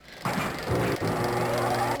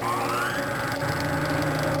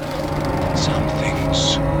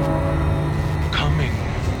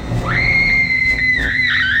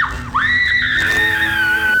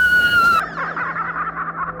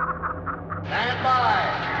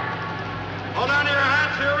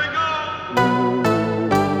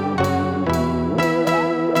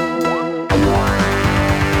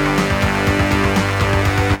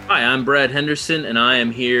I'm Brad Henderson, and I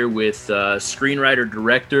am here with screenwriter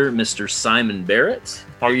director Mr. Simon Barrett.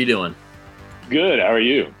 How are you doing? Good. How are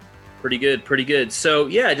you? Pretty good, pretty good. So,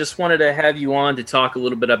 yeah, I just wanted to have you on to talk a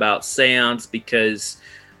little bit about SEANCE because,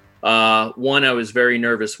 one, I was very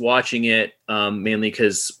nervous watching it, mainly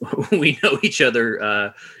because we know each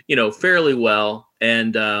other, fairly well,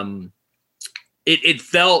 and it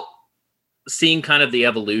felt seeing kind of the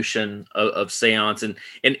evolution of SEANCE and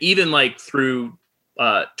even like through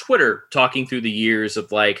Twitter, talking through the years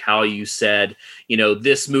of like how you said,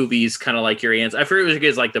 this movie's kind of like your answer. I forget it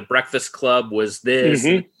was like The Breakfast Club was this.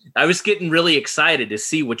 Mm-hmm. I was getting really excited to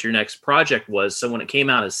see what your next project was. So when it came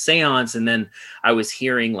out as SEANCE, and then I was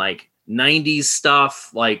hearing like 90s stuff,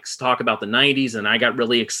 like talk about the 90s, and I got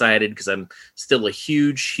really excited because I'm still a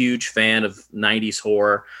huge fan of 90s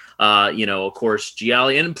horror. Of course,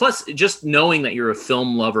 Gialli, and plus just knowing that you're a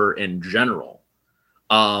film lover in general,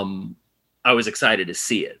 I was excited to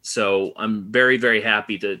see it. So I'm very, very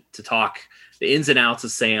happy to talk the ins and outs of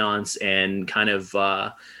SEANCE and kind of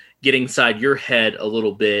get inside your head a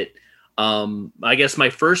little bit. I guess my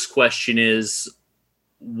first question is,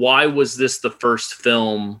 why was this the first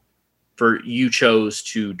film you chose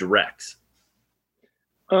to direct?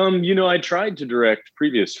 I tried to direct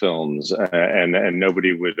previous films and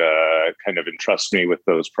nobody would kind of entrust me with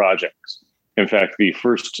those projects. In fact, the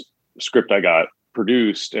first script I got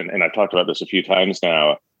produced, and I've talked about this a few times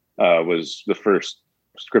now, was the first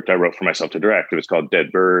script I wrote for myself to direct. It was called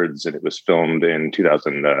Dead Birds, and it was filmed in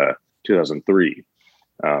 2003.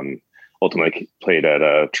 Ultimately played at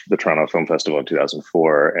the Toronto Film Festival in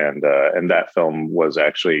 2004. And that film was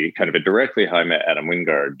actually kind of indirectly how I met Adam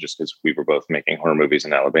Wingard, just because we were both making horror movies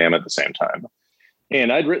in Alabama at the same time.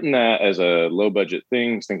 And I'd written that as a low budget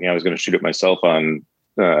thing, thinking I was going to shoot it myself on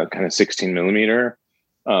kind of 16 millimeter,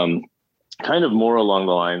 kind of more along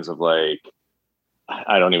the lines of like,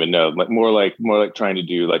 I don't even know, like more like trying to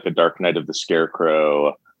do like a Dark Knight of the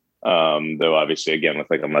Scarecrow, though obviously again with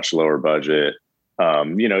like a much lower budget.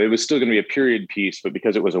 It was still going to be a period piece, but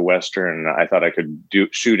because it was a Western, I thought I could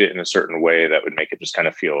shoot it in a certain way that would make it just kind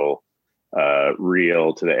of feel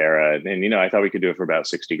real to the era. And I thought we could do it for about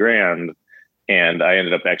 60 grand. And I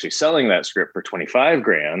ended up actually selling that script for 25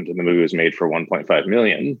 grand. And the movie was made for 1.5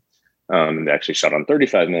 million. And actually shot on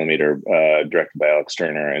 35 millimeter, directed by Alex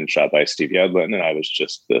Turner and shot by Steve Yedlin. And I was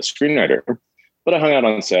just the screenwriter, but I hung out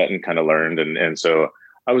on set and kind of learned. And so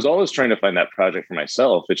I was always trying to find that project for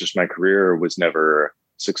myself. It's just my career was never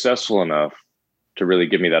successful enough to really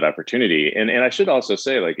give me that opportunity. And I should also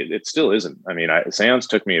say, like, it still isn't. I mean, SEANCE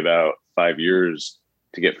took me about 5 years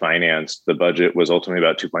to get financed. The budget was ultimately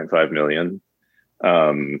about 2.5 million,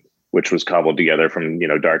 which was cobbled together from,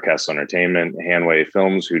 Dark Castle Entertainment, Hanway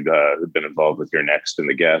Films, who'd been involved with Your Next and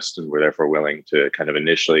The Guest, and were therefore willing to kind of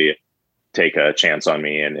initially take a chance on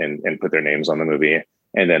me and put their names on the movie.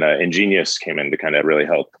 And then Ingenious came in to kind of really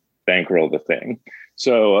help bankroll the thing.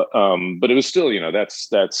 So, but it was still,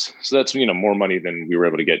 that's more money than we were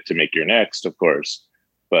able to get to make Your Next, of course,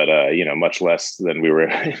 but much less than we were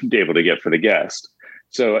able to get for The Guest.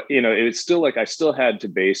 So, it's still like I still had to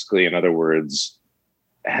basically, in other words,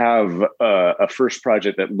 have a first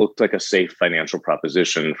project that looked like a safe financial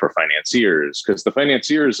proposition for financiers, because the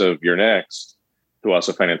financiers of Your Next, who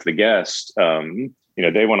also financed The Guest,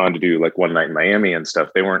 they went on to do like One Night in Miami and stuff.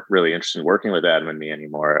 They weren't really interested in working with Adam and me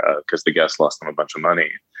anymore because The Guest lost them a bunch of money,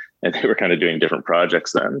 and they were kind of doing different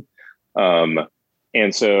projects then.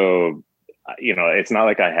 And so, it's not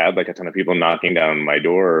like I had like a ton of people knocking down my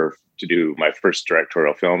door to do my first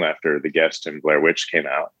directorial film after The Guest and Blair Witch came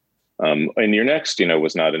out. And Your Next,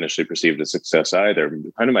 was not initially perceived as success either.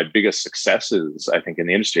 Kind of my biggest successes, I think, in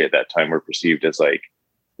the industry at that time were perceived as like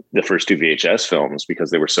the first two VHS films because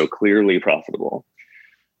they were so clearly profitable.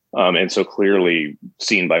 And so clearly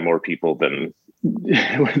seen by more people than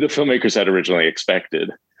the filmmakers had originally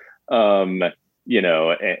expected. And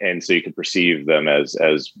so you could perceive them as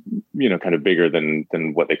kind of bigger than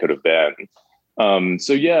what they could have been.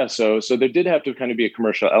 So there did have to kind of be a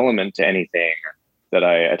commercial element to anything that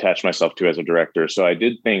I attached myself to as a director. So I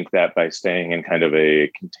did think that by staying in kind of a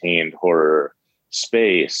contained horror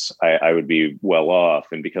space, I would be well off.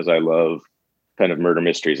 And because I love kind of murder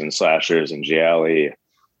mysteries and slashers and gialli,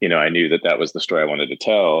 I knew that was the story I wanted to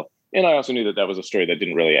tell. And I also knew that was a story that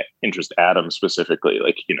didn't really interest Adam specifically.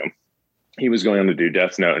 Like, he was going on to do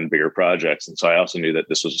Death Note and bigger projects. And so I also knew that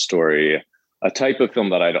this was a story, a type of film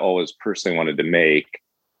that I'd always personally wanted to make,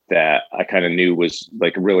 that I kind of knew was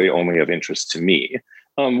like really only of interest to me,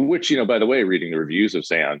 which, by the way, reading the reviews of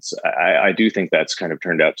SEANCE, I do think that's kind of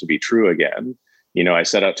turned out to be true again. I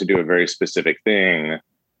set out to do a very specific thing,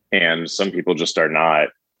 and some people just are not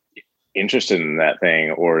interested in that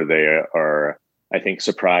thing, or they are, I think,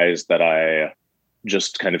 surprised that I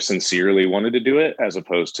just kind of sincerely wanted to do it, as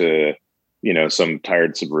opposed to, some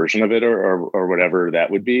tired subversion of it, or whatever that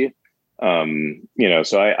would be.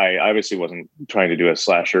 So I obviously wasn't trying to do a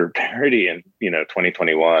slasher parody in,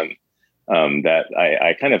 2021. That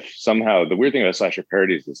I kind of somehow, the weird thing about slasher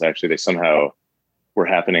parodies is actually they somehow were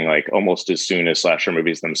happening like almost as soon as slasher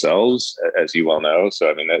movies themselves, as you well know. So,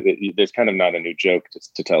 I mean, there's kind of not a new joke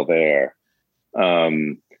to tell there.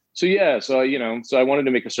 So I wanted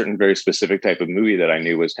to make a certain very specific type of movie that I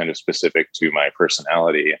knew was kind of specific to my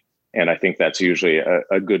personality. And I think that's usually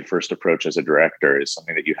a good first approach as a director, is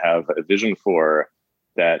something that you have a vision for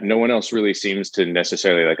that no one else really seems to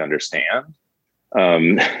necessarily like understand.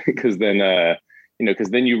 Because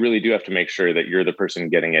then you really do have to make sure that you're the person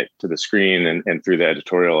getting it to the screen and through the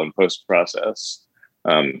editorial and post process.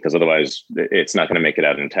 Because otherwise it's not going to make it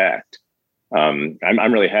out intact.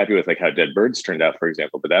 I'm really happy with like how Dead Birds turned out, for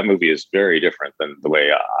example, but that movie is very different than the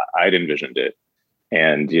way I'd envisioned it.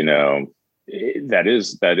 And, that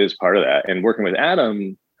is part of that. And working with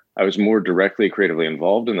Adam, I was more directly creatively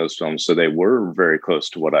involved in those films. So they were very close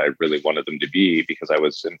to what I really wanted them to be, because I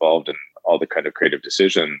was involved in all the kind of creative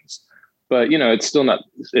decisions. But, it's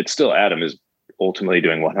still Adam is ultimately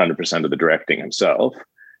doing 100% of the directing himself.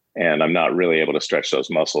 And I'm not really able to stretch those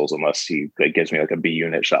muscles unless he gives me like a B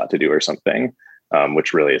unit shot to do or something,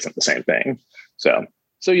 which really isn't the same thing. So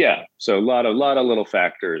a lot of little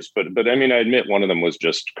factors, but I mean, I admit one of them was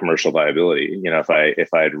just commercial viability.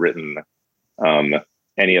 If I had written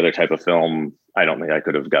any other type of film, I don't think I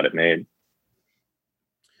could have got it made.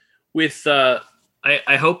 With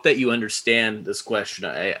I hope that you understand this question.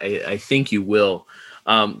 I think you will.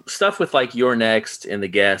 Stuff with like You're Next and The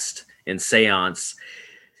Guest and Seance.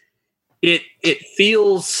 It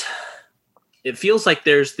feels like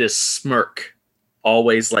there's this smirk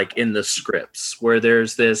always like in the scripts, where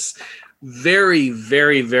there's this very,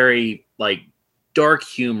 very, very like dark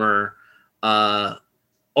humor,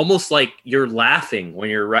 almost like you're laughing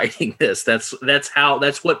when you're writing this. That's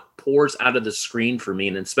what pours out of the screen for me,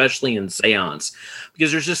 and especially in Seance,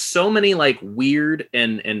 because there's just so many like weird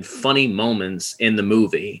and funny moments in the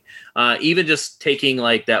movie. Even just taking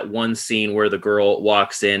like that one scene where the girl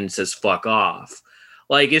walks in and says "fuck off,"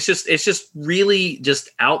 like it's just really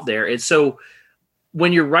just out there. And so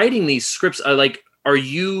when you're writing these scripts, do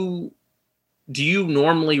you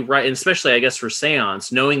normally write, and especially I guess for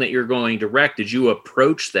Seance, knowing that you're going direct, did you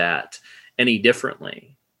approach that any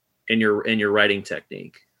differently in your writing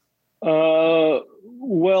technique?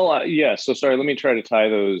 Yeah. So sorry, let me try to tie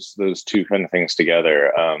those two kind of things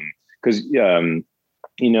together. Because the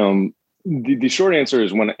short answer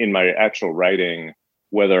is, when in my actual writing,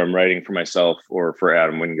 whether I'm writing for myself or for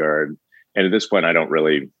Adam Wingard, and at this point I don't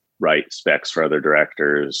really write specs for other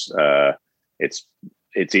directors.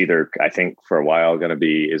 It's either, I think for a while going to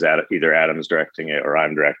be either Adam's directing it or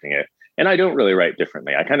I'm directing it. And I don't really write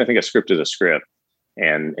differently. I kind of think a script is a script.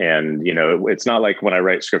 And it's not like when I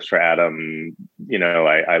write scripts for Adam,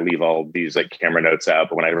 I leave all these like camera notes out,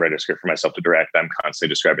 but when I write a script for myself to direct, I'm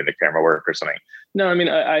constantly describing the camera work or something. No, I mean,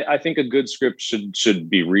 I think a good script should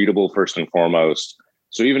be readable first and foremost.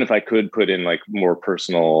 So even if I could put in like more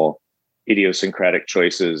personal idiosyncratic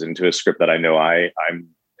choices into a script that I know I'm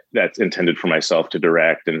that's intended for myself to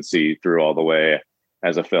direct and see through all the way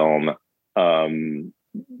as a film, I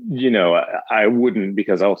wouldn't,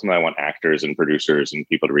 because ultimately I want actors and producers and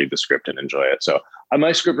people to read the script and enjoy it. So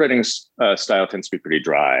my script writing style tends to be pretty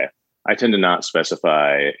dry. I tend to not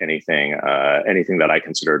specify anything that I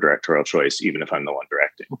consider a directorial choice, even if I'm the one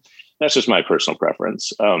directing. That's just my personal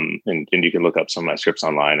preference. And you can look up some of my scripts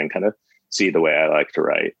online and kind of see the way I like to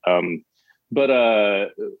write. But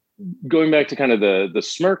going back to kind of the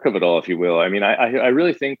smirk of it all, if you will, I mean, I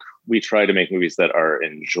really think we try to make movies that are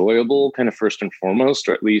enjoyable, kind of first and foremost,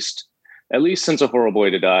 or at least since A Horrible Way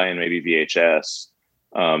to Die and maybe VHS.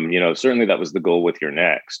 Certainly that was the goal with Your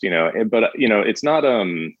Next, but it's not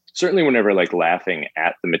certainly we're never like laughing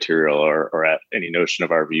at the material or at any notion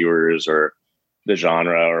of our viewers or the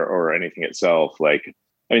genre or anything itself. Like,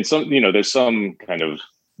 I mean, there's some kind of,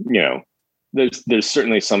 there's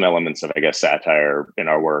certainly some elements of, I guess, satire in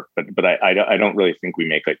our work, but I don't really think we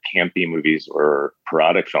make like campy movies or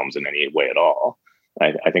parodic films in any way at all.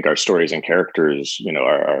 I think our stories and characters,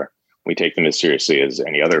 are we take them as seriously as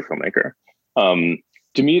any other filmmaker.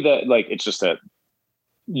 To me, that like, it's just that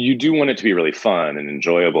you do want it to be really fun and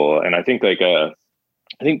enjoyable. And I think I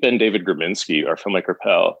think Ben David Grabinski, our filmmaker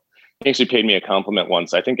pal, he actually paid me a compliment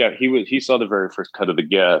once. I think he saw the very first cut of The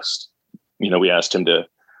Guest. We asked him to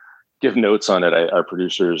give notes on it. Our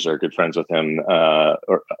producers are good friends with him,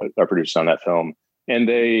 or our producer on that film. And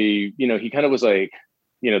they, he kind of was like,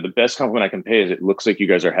 the best compliment I can pay is it looks like you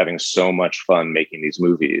guys are having so much fun making these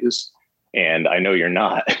movies. And I know you're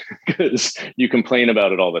not because you complain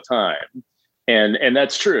about it all the time. And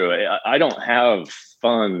that's true. I don't have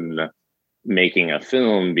fun making a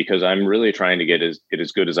film because I'm really trying to get as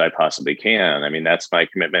good as I possibly can. I mean, that's my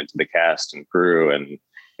commitment to the cast and crew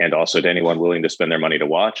and also to anyone willing to spend their money to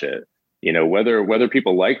watch it. Whether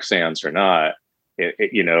people like SEANCE or not,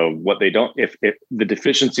 what they don't, if the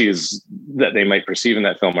deficiencies that they might perceive in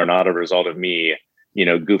that film are not a result of me,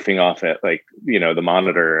 goofing off at the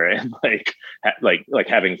monitor and like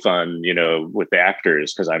having fun, with the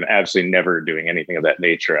actors, because I'm absolutely never doing anything of that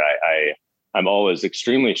nature. I'm always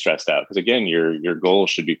extremely stressed out because, again, your goal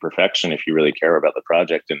should be perfection if you really care about the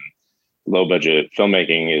project. And low budget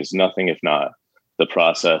filmmaking is nothing if not the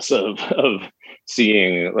process of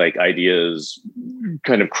seeing like ideas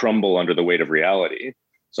kind of crumble under the weight of reality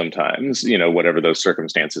sometimes, whatever those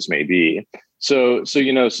circumstances may be. So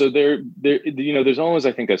there's always,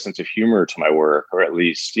 I think, a sense of humor to my work, or at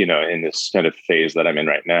least, in this kind of phase that I'm in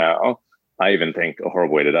right now. I even think A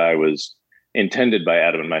Horrible Way to Die was intended by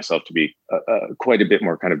Adam and myself to be quite a bit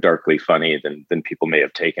more kind of darkly funny than people may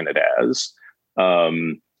have taken it as.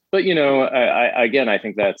 But I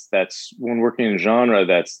think that's when working in genre,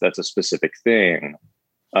 that's a specific thing.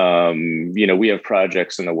 We have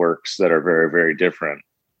projects in the works that are very, very different,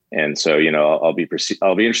 and so I'll be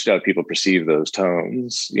interested how people perceive those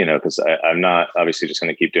tones. Because I'm not obviously just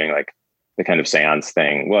going to keep doing like the kind of SEANCE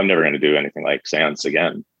thing. Well, I'm never going to do anything like SEANCE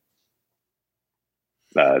again,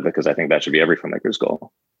 because I think that should be every filmmaker's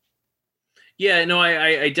goal. Yeah, no,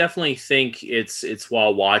 I definitely think it's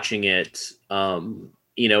while watching it.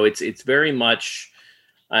 It's very much,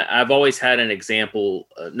 I've always had an example,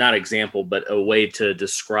 but a way to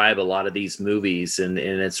describe a lot of these movies. And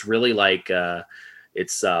it's really like,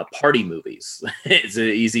 it's party movies. It's the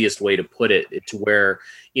easiest way to put it, to where,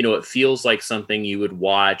 it feels like something you would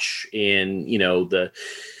watch in, the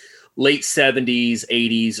late 70s,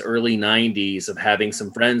 80s, early 90s, of having some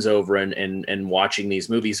friends over and watching these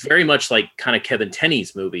movies, very much like kind of Kevin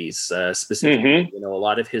Tenney's movies, specifically. Mm-hmm. A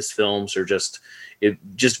lot of his films are just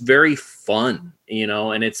very fun,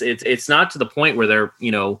 and it's not to the point where they're,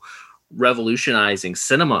 revolutionizing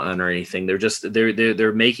cinema or anything.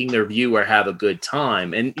 They're making their viewer have a good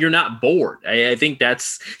time, and you're not bored. I think that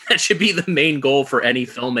should be the main goal for any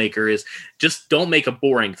filmmaker, is just don't make a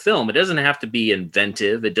boring film. It doesn't have to be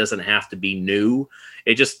inventive. It doesn't have to be new.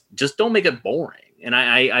 It just don't make it boring. And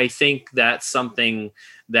I think that's something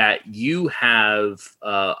that you have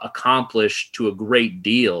accomplished to a great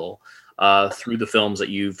deal through the films that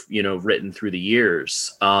you've written through the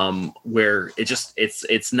years, where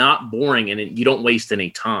it's not boring and you don't waste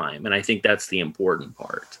any time. And I think that's the important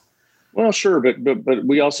part. Well, sure, but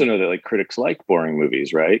we also know that like critics like boring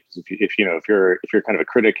movies, right? If you're kind of a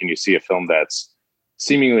critic and you see a film that's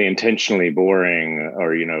seemingly intentionally boring,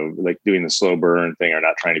 or like doing the slow burn thing, or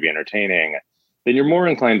not trying to be entertaining, then you're more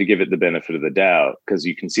inclined to give it the benefit of the doubt, because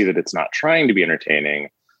you can see that it's not trying to be entertaining.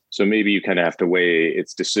 So maybe you kind of have to weigh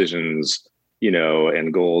its decisions,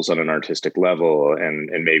 and goals on an artistic level, and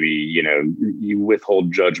maybe, you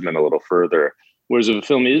withhold judgment a little further. Whereas if a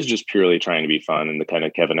film is just purely trying to be fun in the kind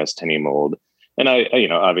of Kevin S. Tenney mold, and I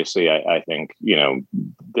obviously I think,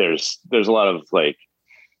 there's a lot of like,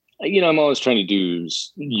 I'm always trying to do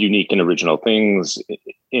unique and original things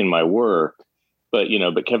in my work, but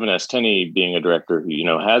Kevin S. Tenney, being a director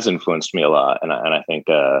who, has influenced me a lot. And I think,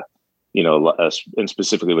 and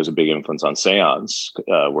specifically was a big influence on SEANCE,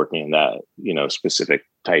 working in that, specific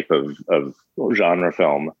type of genre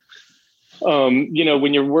film.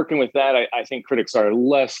 When you're working with that, I think critics are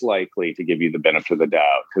less likely to give you the benefit of the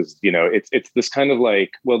doubt, because, it's this kind of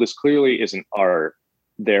like, well, this clearly isn't art,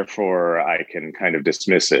 therefore I can kind of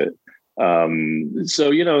dismiss it.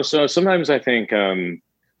 So sometimes I think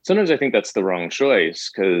that's the wrong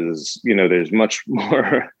choice, because, there's much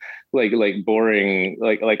more like boring,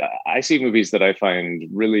 like I see movies that I find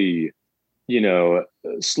really,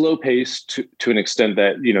 slow paced to an extent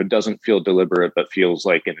that, doesn't feel deliberate, but feels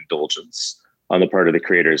like an indulgence on the part of the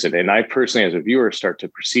creators. And I personally, as a viewer, start to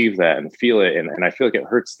perceive that and feel it. And I feel like it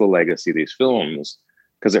hurts the legacy of these films,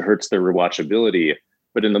 because it hurts their rewatchability.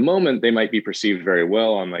 But in the moment, they might be perceived very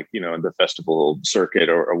well on the festival circuit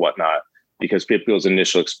or whatnot, because people's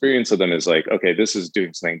initial experience of them is like, okay, this is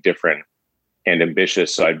doing something different and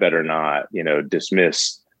ambitious, so I better not,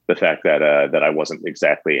 dismiss the fact that I wasn't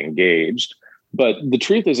exactly engaged. But the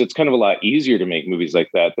truth is, it's kind of a lot easier to make movies like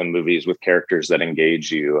that than movies with characters that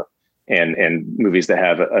engage you, and movies that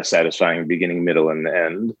have a satisfying beginning, middle, and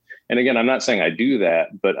end. And again, I'm not saying I do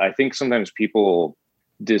that, but I think sometimes people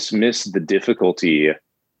dismiss the difficulty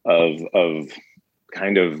of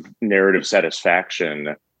kind of narrative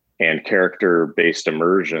satisfaction and character-based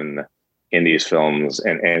immersion in these films,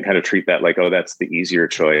 and kind of treat that like, oh, that's the easier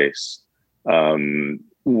choice.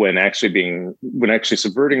 When actually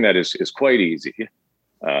subverting that is quite easy.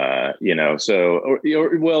 Subverting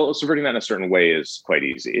that in a certain way is quite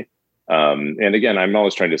easy. And again, I'm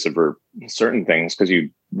always trying to subvert certain things because you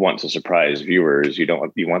want to surprise viewers. You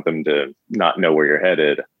want them to not know where you're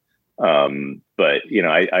headed. But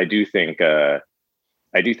I do think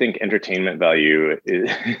entertainment value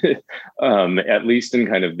is, at least in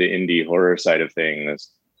kind of the indie horror side of things,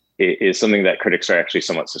 is something that critics are actually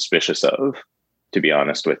somewhat suspicious of, to be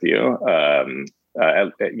honest with you.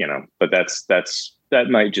 But that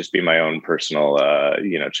might just be my own personal,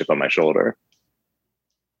 chip on my shoulder.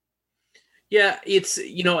 Yeah, it's,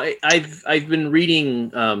 I've been reading,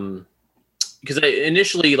 because I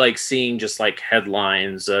initially like seeing just like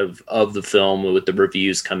headlines of the film with the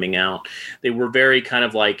reviews coming out. They were very kind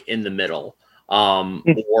of like in the middle,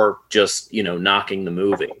 or just, knocking the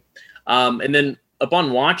movie. And then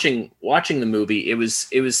upon watching the movie, it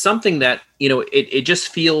was something that, it just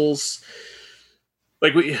feels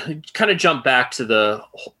like we kind of jump back to the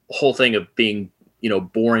whole thing of being,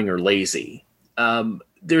 boring or lazy.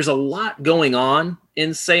 There's a lot going on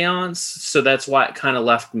in Seance, so that's why it kind of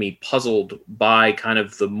left me puzzled by kind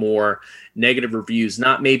of the more negative reviews,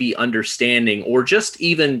 not maybe understanding or just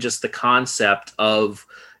even just the concept of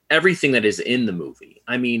everything that is in the movie.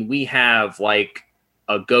 I mean, we have like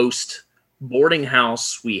a ghost boarding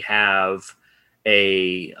house, we have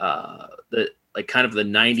a kind of the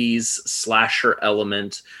 90s slasher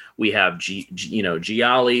element, we have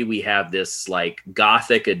Gialli, we have this like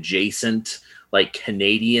gothic adjacent like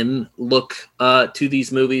Canadian look to these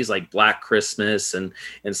movies, like Black Christmas and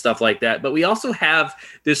stuff like that. But we also have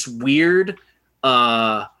this weird,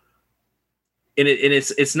 and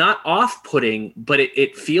it's not off-putting, but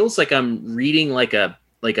it feels like I'm reading like a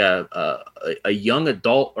young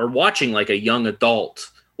adult, or watching like a young adult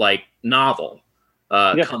like novel.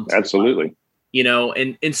 Absolutely.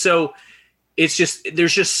 And so it's just,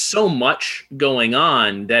 there's just so much going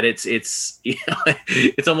on that it's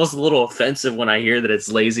it's almost a little offensive when I hear that it's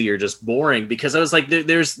lazy or just boring, because I was like,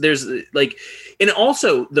 there's like, and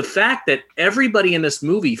also the fact that everybody in this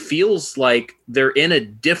movie feels like they're in a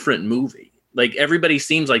different movie. Like everybody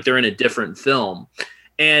seems like they're in a different film,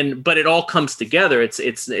 but it all comes together.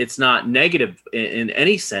 It's not negative in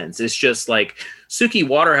any sense. It's just like Suki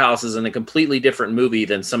Waterhouse is in a completely different movie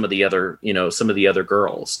than some of the other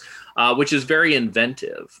girls. Which is very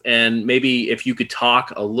inventive. And maybe if you could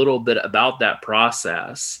talk a little bit about that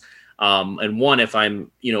process, and one, if I'm,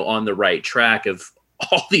 on the right track of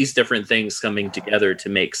all these different things coming together to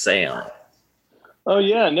make Seance. Oh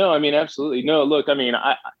yeah, no, I mean, absolutely. No, look, I mean,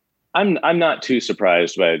 I'm not too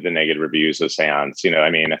surprised by the negative reviews of Seance. I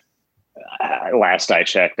mean, last I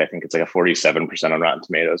checked, I think it's like a 47% on Rotten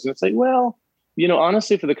Tomatoes. And it's like, well,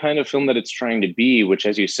 honestly, for the kind of film that it's trying to be, which,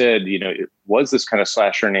 as you said, it was this kind of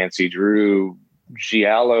slasher Nancy Drew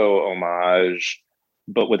Giallo homage,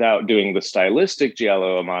 but without doing the stylistic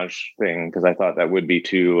Giallo homage thing, because I thought that would be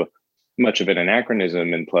too much of an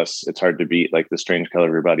anachronism. And plus, it's hard to beat like The Strange Color of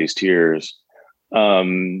Everybody's Tears.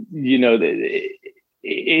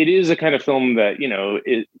 It is a kind of film that,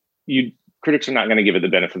 critics are not going to give it the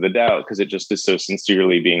benefit of the doubt because it just is so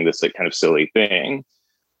sincerely being this like, kind of silly thing.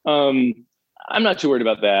 I'm not too worried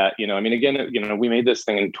about that. I mean, again, we made this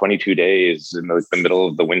thing in 22 days in the middle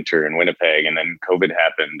of the winter in Winnipeg, and then COVID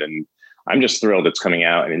happened, and I'm just thrilled it's coming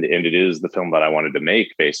out, and it is the film that I wanted to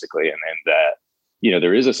make, basically. And that,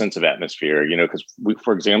 there is a sense of atmosphere, because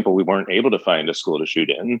for example, we weren't able to find a school to shoot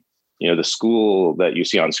in. The school that you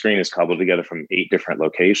see on screen is cobbled together from 8 different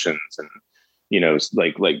locations, and,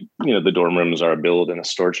 the dorm rooms are built in a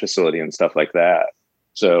storage facility and stuff like that.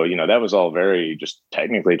 So, that was all very just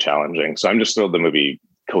technically challenging. So I'm just thrilled the movie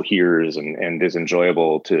coheres and is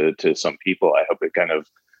enjoyable to some people. I hope it kind of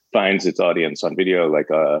finds its audience on video like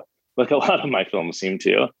a lot of my films seem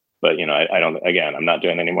to. But, I'm not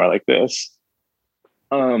doing any more like this.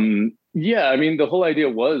 Yeah, I mean, the whole idea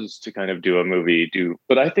was to kind of do a movie,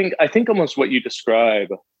 but I think almost what you describe,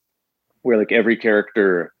 where like every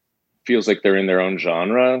character feels like they're in their own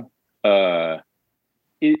genre,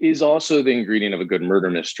 is also the ingredient of a good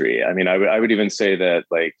murder mystery. I mean, I would even say that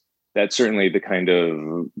like that's certainly the kind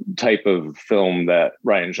of type of film that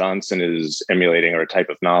Rian Johnson is emulating, or a type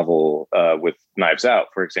of novel with Knives Out,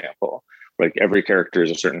 for example. Like every character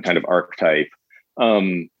is a certain kind of archetype.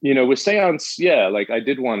 With Seance, yeah, like I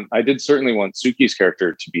did certainly want Suki's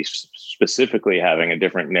character to be specifically having a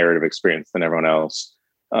different narrative experience than everyone else.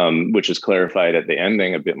 which is clarified at the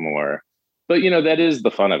ending a bit more. But, that is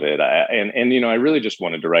the fun of it. I really just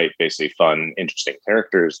wanted to write basically fun, interesting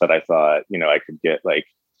characters that I thought, I could get like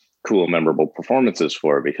cool, memorable performances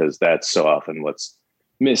for, because that's so often what's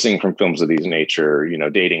missing from films of these nature,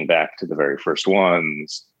 dating back to the very first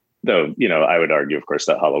ones. Though, I would argue, of course,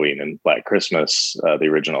 that Halloween and Black Christmas, the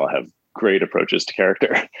original, have great approaches to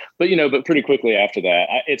character. But pretty quickly after that,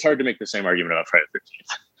 it's hard to make the same argument about Friday the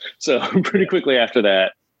 13th. So pretty quickly after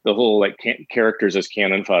that, the whole like characters as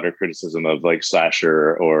cannon fodder criticism of like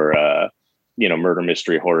slasher or murder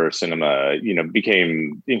mystery horror cinema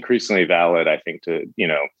became increasingly valid, I think,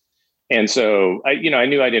 and so I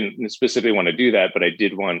knew I didn't specifically want to do that, but I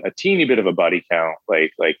did want a teeny bit of a body count,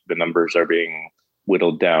 like the numbers are being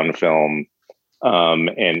whittled down film,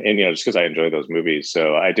 and just because I enjoy those movies.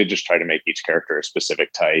 So I did just try to make each character a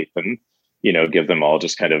specific type and give them all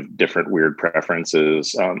just kind of different weird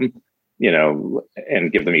preferences, and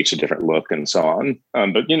give them each a different look and so on.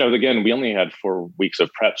 But, again, we only had 4 weeks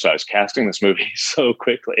of prep. So I was casting this movie so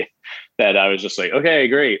quickly that I was just like, okay,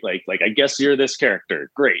 great. Like, I guess you're this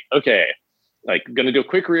character. Great. Okay. Like, going to do a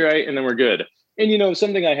quick rewrite and then we're good. And,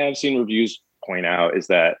 something I have seen reviews point out is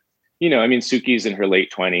that, Suki's in her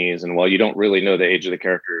late 20s. And while you don't really know the age of the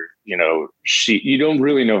character, you don't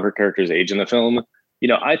really know her character's age in the film.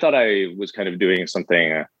 I thought I was kind of doing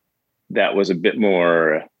something that was a bit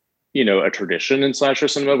more, a tradition in slasher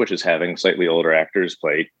cinema, which is having slightly older actors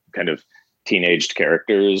play kind of teenaged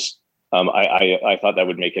characters. I thought that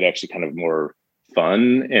would make it actually kind of more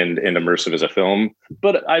fun and immersive as a film.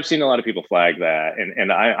 But I've seen a lot of people flag that.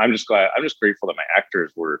 And I'm just grateful that my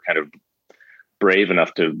actors were kind of brave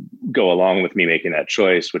enough to go along with me making that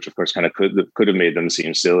choice, which of course kind of could have made them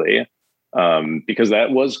seem silly. Because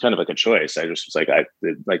that was kind of like a choice. I just was like,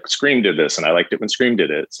 Scream did this and I liked it when Scream did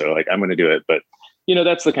it. So like, I'm going to do it. But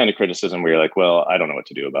that's the kind of criticism where you're like, well, I don't know what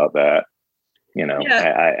to do about that.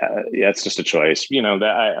 It's just a choice,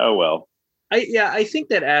 I think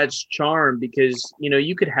that adds charm because,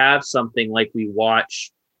 you could have something like we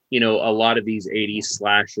watch, a lot of these 80s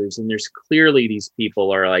slashers, and there's clearly these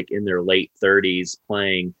people are like in their late 30s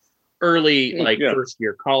playing early, first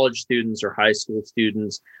year college students or high school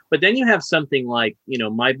students. But then you have something like,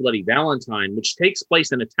 My Bloody Valentine, which takes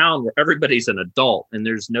place in a town where everybody's an adult and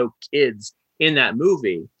there's no kids in that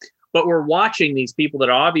movie, but we're watching these people that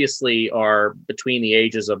obviously are between the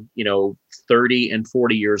ages of 30 and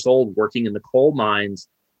 40 years old working in the coal mines.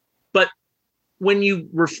 But when you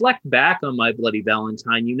reflect back on My Bloody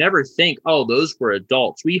Valentine, you never think, oh, those were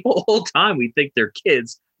adults. The whole time we think they're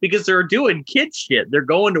kids because they're doing kid shit. They're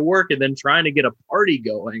going to work and then trying to get a party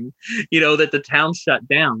going, that the town shut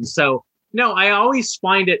down. So no, I always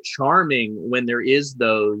find it charming when there is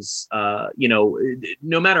those, no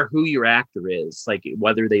matter who your actor is, like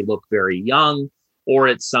whether they look very young or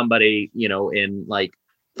it's somebody, in like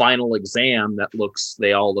Final Exam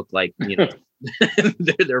they all look like, they're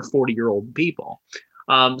 40-year-old people.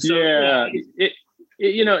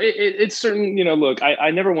 It's certain, look,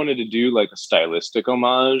 I never wanted to do like a stylistic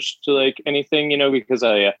homage to like anything, because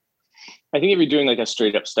I think if you're doing like a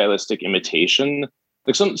straight up stylistic imitation,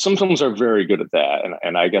 like some films are very good at that.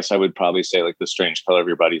 And I guess I would probably say like The Strange Color of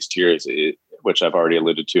Your Body's Tears, which I've already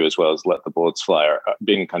alluded to, as well as Let the Bullets Fly, are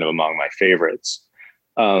being kind of among my favorites.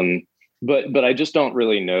 But I just don't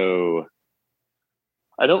really know.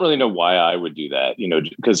 I don't really know why I would do that,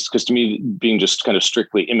 because to me, being just kind of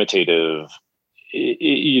strictly imitative,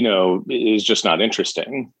 is just not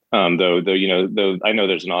interesting. Though I know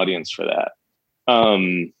there's an audience for that.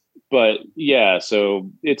 But yeah,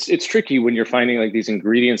 so it's tricky when you're finding like these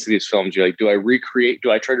ingredients to these films. You're like, do I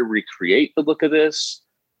try to recreate the look of this,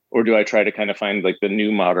 or do I try to kind of find like the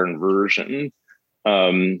new modern version?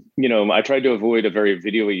 I tried to avoid a very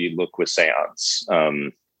video-y look with SEANCE,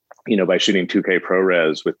 by shooting 2K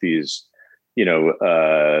ProRes with these,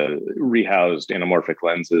 rehoused anamorphic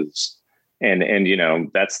lenses. And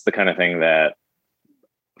that's the kind of thing that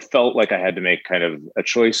felt like I had to make kind of a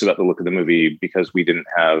choice about the look of the movie because we didn't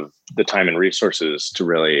have the time and resources to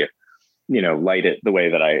really, light it the way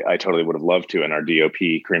that I totally would have loved to. And our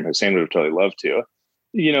DOP, Kareem Hussein, would have totally loved to.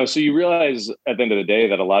 So you realize at the end of the day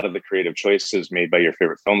that a lot of the creative choices made by your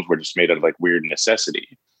favorite films were just made out of like weird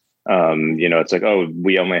necessity. It's like, oh,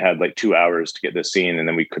 we only had like 2 hours to get this scene and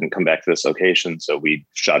then we couldn't come back to this location. So we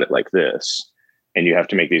shot it like this. And you have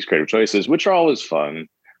to make these creative choices, which are always fun.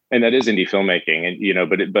 And that is indie filmmaking. And,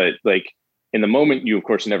 but like in the moment, you of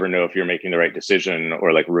course never know if you're making the right decision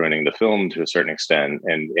or like ruining the film to a certain extent.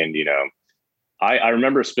 And I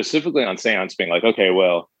remember specifically on SEANCE being like, okay,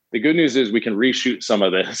 well, the good news is we can reshoot some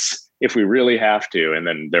of this if we really have to. And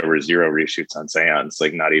then there were 0 reshoots on SEANCE,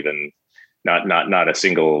 like not even, not a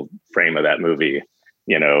single frame of that movie,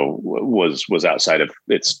 was outside of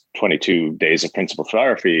its 22 days of principal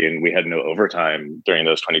photography. And we had no overtime during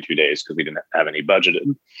those 22 days because we didn't have any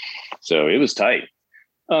budgeted. So it was tight.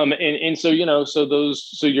 And so,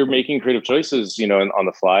 so you're making creative choices, on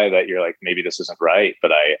the fly that you're like, maybe this isn't right,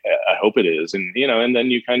 but I hope it is. And, and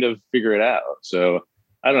then you kind of figure it out. So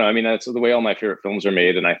I don't know. I mean, that's the way all my favorite films are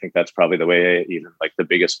made. And I think that's probably the way even like the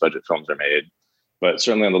biggest budget films are made. But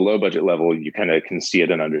certainly on the low budget level, you kind of can see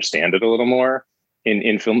it and understand it a little more.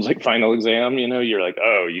 In films like Final Exam, you're like,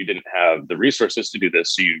 oh, you didn't have the resources to do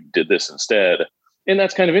this, so you did this instead. And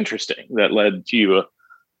that's kind of interesting. That led to you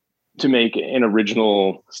to make an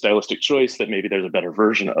original stylistic choice that maybe there's a better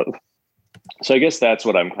version of. So I guess that's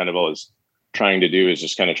what I'm kind of always trying to do, is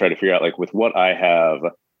just kind of try to figure out, like, with what I have,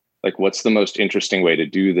 like, what's the most interesting way to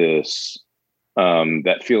do this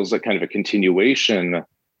that feels like kind of a continuation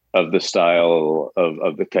of the style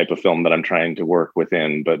of the type of film that I'm trying to work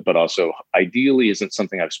within, but also ideally isn't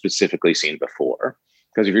something I've specifically seen before.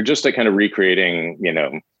 Because if you're just like kind of recreating,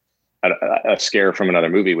 a scare from another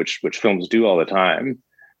movie, which films do all the time,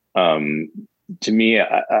 to me,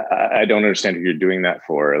 I don't understand who you're doing that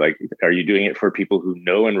for. Like, are you doing it for people who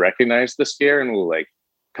know and recognize the scare and will like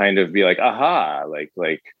kind of be like, aha, like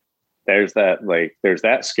there's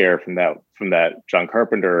that scare from that John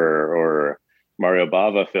Carpenter or Mario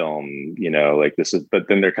Bava film, like this is, but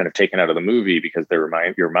then they're kind of taken out of the movie because you're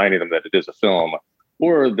reminding them that it is a film.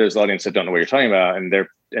 Or there's an audience that don't know what you're talking about, and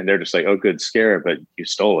they're just like, oh, good scare, but you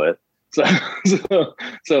stole it.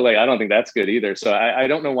 So like, I don't think that's good either. So I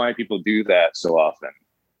don't know why people do that so often.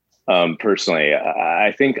 Personally,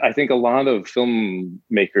 I think a lot of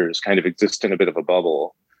filmmakers kind of exist in a bit of a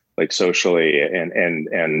bubble, like socially,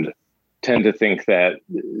 and tend to think that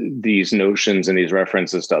these notions and these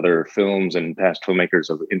references to other films and past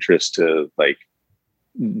filmmakers of interest to like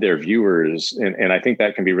their viewers. And I think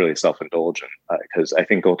that can be really self-indulgent, because I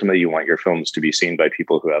think ultimately you want your films to be seen by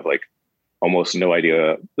people who have like almost no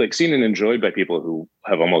idea, like seen and enjoyed by people who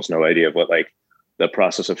have almost no idea of what like the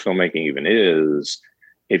process of filmmaking even is,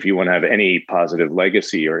 if you want to have any positive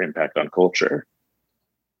legacy or impact on culture.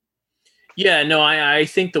 Yeah, no, I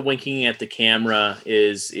think the winking at the camera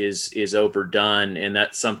is overdone, and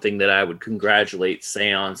that's something that I would congratulate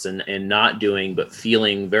Seance and not doing, but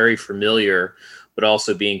feeling very familiar, but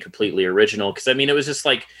also being completely original. Because I mean, it was just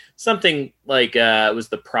like something like it was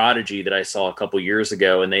The Prodigy that I saw a couple years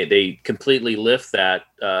ago, and they completely lift that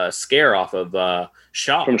scare off of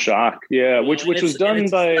Shock. From Shock, yeah, which was done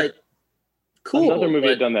by like, cool. Another movie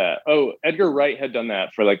had done that. Oh, Edgar Wright had done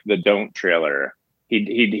that for like the Don't trailer.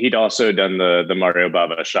 He'd also done the Mario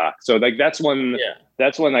Bava Shock. So like that's one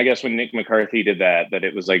I guess when Nick McCarthy did that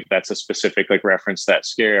it was like, that's a specific like reference to that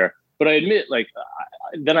scare. But I admit, like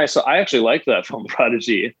I actually liked that film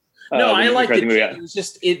Prodigy. No, I liked it. It was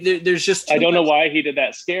just there's just I don't know why he did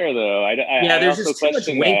that scare though. There's also just too much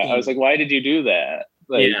winking. I was like, why did you do that?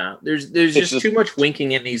 Like, yeah, there's just too much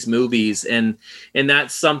winking in these movies, and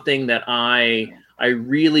that's something that I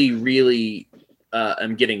really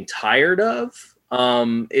am getting tired of.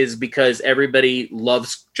 Is because everybody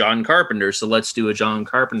loves John Carpenter, so let's do a John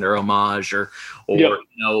Carpenter homage, or yep.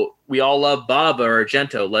 We all love Bava or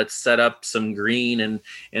Argento. Let's set up some green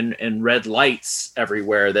and red lights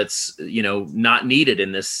everywhere. That's not needed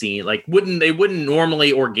in this scene. Like they wouldn't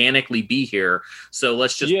normally organically be here. So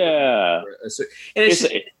let's just and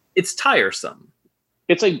it's tiresome.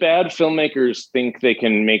 It's like bad filmmakers think they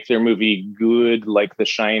can make their movie good, like The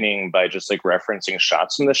Shining, by just like referencing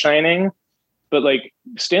shots from The Shining. But like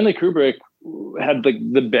Stanley Kubrick had like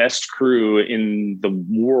the best crew in the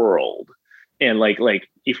world. And like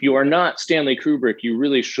if you are not Stanley Kubrick, you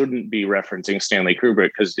really shouldn't be referencing Stanley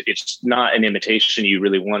Kubrick, because it's not an imitation you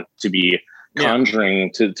really want to be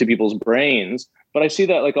conjuring to people's brains. But I see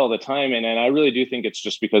that like all the time. And I really do think it's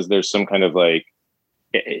just because there's some kind of like,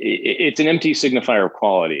 it's an empty signifier of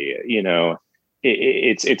quality,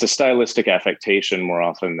 It's a stylistic affectation more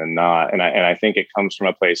often than not. And I think it comes from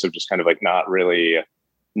a place of just kind of like not really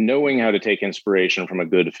knowing how to take inspiration from a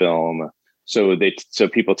good film. So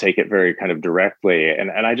people take it very kind of directly.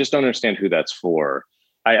 And I just don't understand who that's for.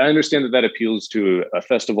 I understand that appeals to a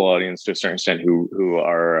festival audience to a certain extent who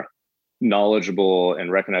are knowledgeable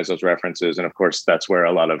and recognize those references. And of course, that's where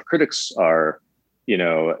a lot of critics are,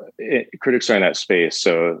 critics are in that space.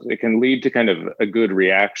 So it can lead to kind of a good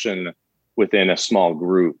reaction within a small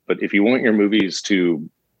group. But if you want your movies to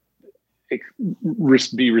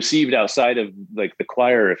be received outside of like the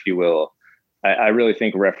choir, if you will, I really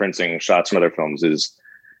think referencing shots from other films is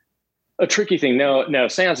a tricky thing. Now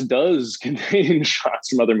Seance does contain shots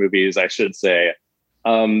from other movies, I should say.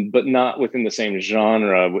 but not within the same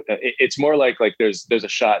genre. It's more like there's a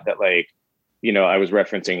shot that, like, I was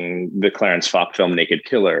referencing the Clarence Fock film Naked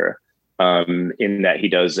Killer, in that he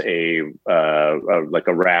does a like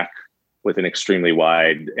a rack with an extremely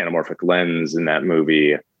wide anamorphic lens in that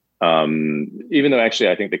movie. Even though actually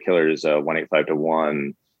I think the killer is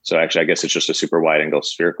 1.85:1. So actually I guess it's just a super wide angle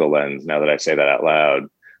spherical lens now that I say that out loud.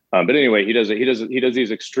 But anyway, he does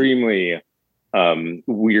these extremely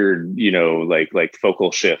weird, like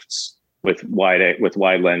focal shifts with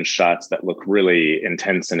wide lens shots that look really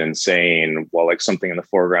intense and insane, while like something in the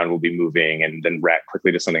foreground will be moving and then rack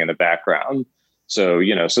quickly to something in the background. So,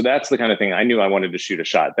 so that's the kind of thing I knew I wanted to shoot a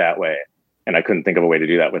shot that way. And I couldn't think of a way to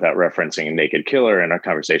do that without referencing Naked Killer in our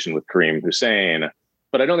conversation with Kareem Hussein.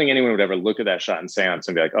 But I don't think anyone would ever look at that shot in Seance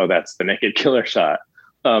and be like, oh, that's the Naked Killer shot.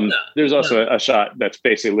 There's also a shot that's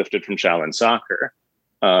basically lifted from Shaolin Soccer.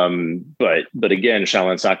 But again,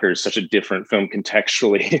 Shaolin Soccer is such a different film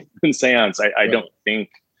contextually than Seance. I don't think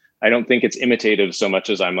it's imitative so much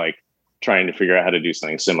as I'm like trying to figure out how to do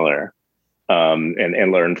something similar,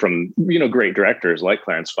 and learn from, great directors like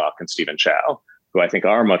Clarence Fock and Stephen Chow, who I think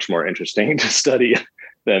are much more interesting to study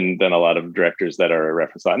than a lot of directors that are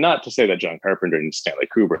referenced. Not to say that John Carpenter and Stanley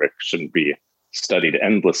Kubrick shouldn't be studied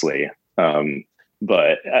endlessly.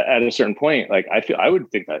 But at a certain point, like I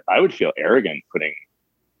would feel arrogant putting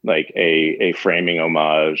like a framing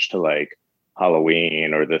homage to like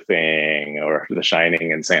Halloween or The Thing or The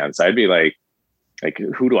Shining and Seance. I'd be like,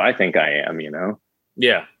 who do I think I am?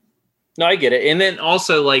 Yeah, no, I get it. And then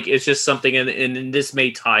also like, it's just something, and this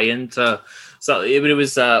may tie into, so it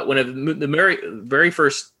was when the very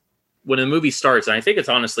first, when the movie starts, and I think it's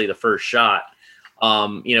honestly the first shot,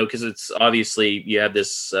 because it's obviously you have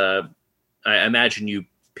this, I imagine you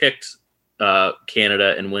picked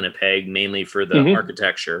Canada and Winnipeg mainly for the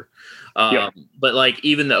architecture. But like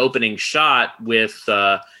even the opening shot with,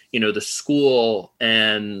 the school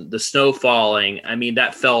and the snow falling, I mean,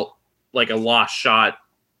 that felt like a lost shot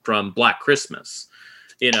from Black Christmas,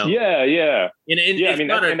 Yeah. And it's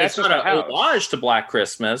not an homage to Black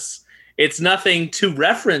Christmas. It's nothing to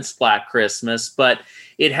reference Black Christmas, but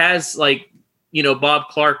it has like, Bob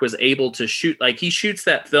Clark was able to shoot, like he shoots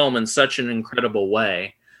that film in such an incredible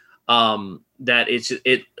way. That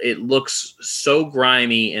it looks so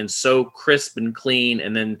grimy and so crisp and clean,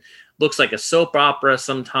 and then looks like a soap opera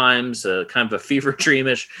sometimes, kind of a fever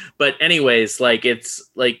dreamish. But anyways, like it's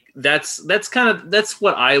like that's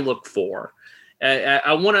what I look for.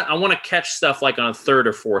 I want to catch stuff like on a third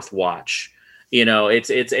or fourth watch.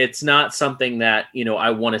 It's not something that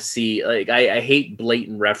I want to see. Like I hate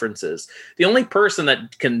blatant references. The only person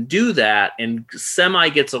that can do that and semi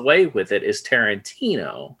gets away with it is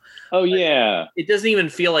Tarantino. Oh yeah. It doesn't even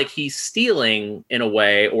feel like he's stealing in a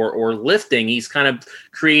way or lifting. He's kind of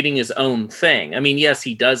creating his own thing. I mean, yes,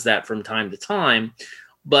 he does that from time to time,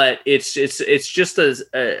 but it's just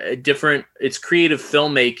a different, it's creative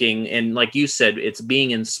filmmaking. And like you said, it's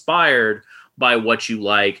being inspired by what you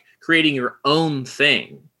like, creating your own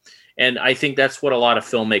thing. And I think that's what a lot of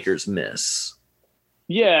filmmakers miss.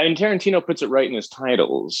 Yeah. And Tarantino puts it right in his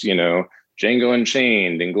titles, Django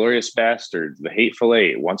Unchained, Inglourious Bastards, The Hateful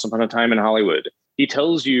Eight, Once Upon a Time in Hollywood. He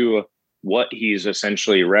tells you what he's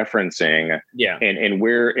essentially referencing, and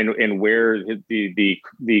where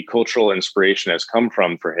the cultural inspiration has come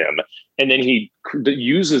from for him, and then he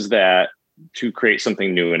uses that to create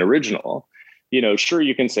something new and original. Sure,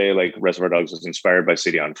 you can say like Reservoir Dogs was inspired by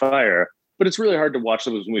City on Fire, but it's really hard to watch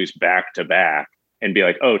those movies back to back and be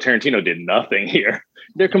like, oh, Tarantino did nothing here.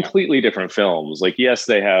 They're completely different films. Like, yes,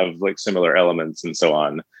 they have like similar elements and so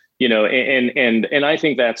on, and I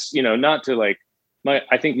think that's, not to like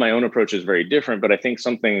I think my own approach is very different, but I think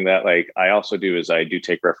something that like I also do is I do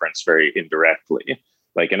take reference very indirectly.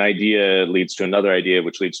 Like an idea leads to another idea,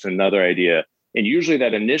 which leads to another idea. And usually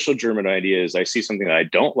that initial German idea is I see something that I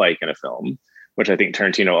don't like in a film, which I think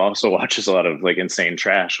Tarantino also watches a lot of like insane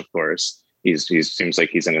trash, of course. He seems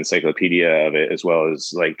like he's an encyclopedia of it, as well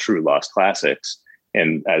as like true lost classics.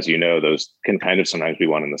 And as you know, those can kind of sometimes be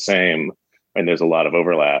one and the same, and there's a lot of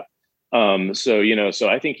overlap. So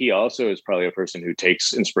I think he also is probably a person who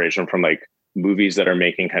takes inspiration from like movies that are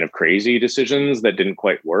making kind of crazy decisions that didn't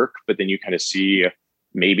quite work, but then you kind of see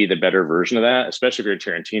maybe the better version of that, especially if you're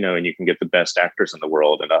Tarantino and you can get the best actors in the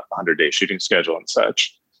world and a 100-day shooting schedule and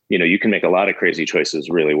such. You can make a lot of crazy choices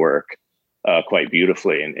really work quite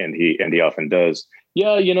beautifully, and he often does.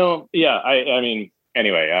 I mean,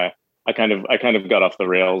 anyway, I kind of got off the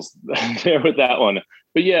rails there with that one.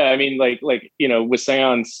 But yeah, I mean, like with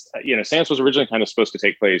Seance, Seance was originally kind of supposed to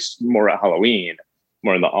take place more at Halloween,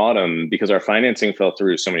 more in the autumn, because our financing fell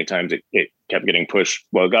through so many times. It kept getting pushed.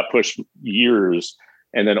 Well, it got pushed years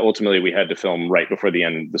And then ultimately we had to film right before the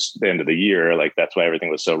end of the year. Like that's why everything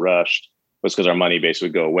was so rushed, was because our money base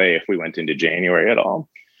would go away if we went into January at all.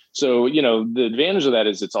 So, the advantage of that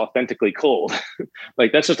is it's authentically cold.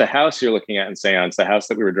 Like that's just a house you're looking at in Seance. The house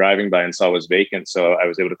that we were driving by and saw was vacant. So I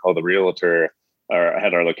was able to call the realtor, or I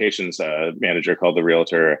had our locations manager call the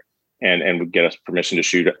realtor and would get us permission to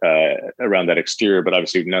shoot around that exterior. But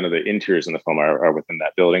obviously none of the interiors in the film are within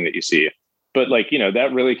that building that you see. But that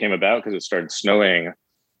really came about because it started snowing.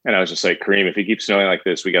 And I was just like, Kareem, if it keeps snowing like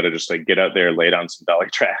this, we got to just like get out there, lay down some dolly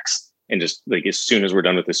tracks. And just like, as soon as we're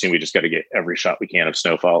done with the scene, we just got to get every shot we can of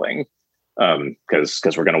snow falling.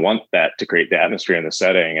 Because we're going to want that to create the atmosphere and the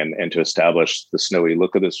setting and to establish the snowy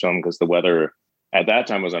look of this film, because the weather at that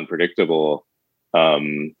time was unpredictable.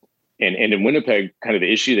 And in Winnipeg, kind of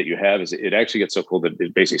the issue that you have is it actually gets so cold that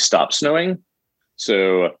it basically stops snowing.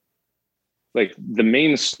 So like the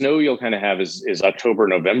main snow you'll kind of have is October,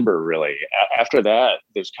 November, really. After that,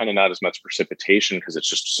 there's kind of not as much precipitation because it's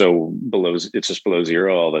just below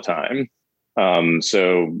zero all the time.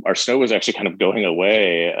 So our snow was actually kind of going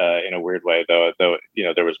away in a weird way, though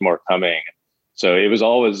there was more coming. So it was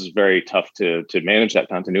always very tough to manage that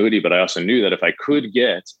continuity. But I also knew that if I could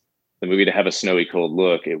get the movie to have a snowy, cold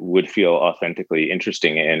look, it would feel authentically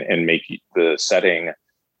interesting and make the setting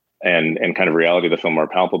and kind of reality of the film more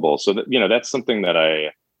palpable. So that, that's something that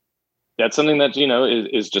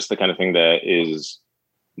is just the kind of thing that is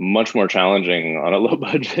much more challenging on a low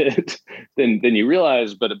budget than you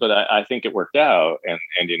realize. But I think it worked out. And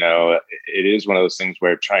it is one of those things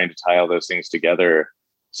where trying to tie all those things together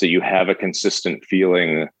so you have a consistent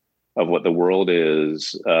feeling of what the world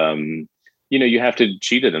is, you have to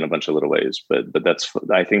cheat it in a bunch of little ways, but that's,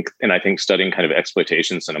 I think studying kind of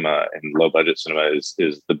exploitation cinema and low budget cinema is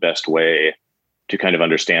the best way to kind of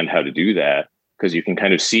understand how to do that, because you can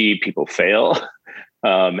kind of see people fail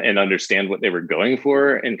and understand what they were going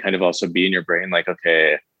for, and kind of also be in your brain like,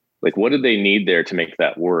 okay, like what did they need there to make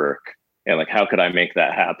that work, and like how could I make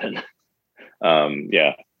that happen?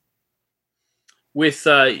 Yeah. With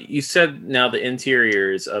you said now the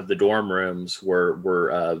interiors of the dorm rooms were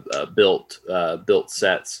built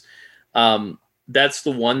sets. That's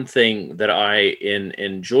the one thing that I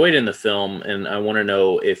enjoyed in the film, and I want to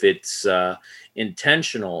know if it's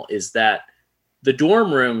intentional. Is that the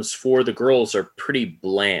dorm rooms for the girls are pretty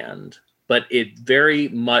bland, but it very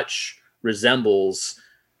much resembles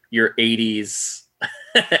your 80s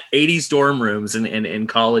dorm rooms in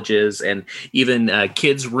colleges, and even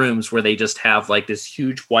kids' rooms where they just have like this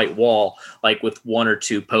huge white wall, like with one or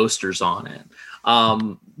two posters on it.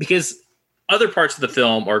 Because other parts of the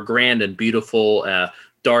film are grand and beautiful,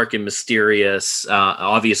 dark and mysterious.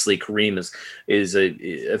 Obviously, Kareem is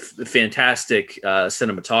a fantastic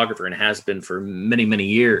cinematographer and has been for many, many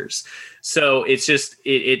years. So it's just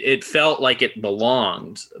it felt like it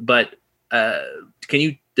belonged. But can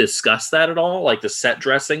you discuss that at all, like the set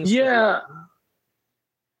dressings? Yeah.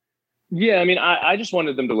 I mean, I just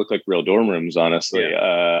wanted them to look like real dorm rooms, honestly.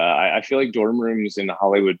 Yeah. I feel like dorm rooms in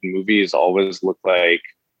Hollywood movies always look like,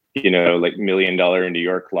 like $1 million in New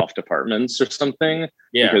York loft apartments or something,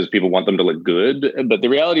 because people want them to look good. But the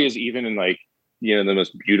reality is, even in like, the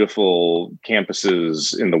most beautiful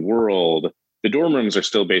campuses in the world, the dorm rooms are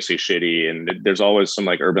still basically shitty. And there's always some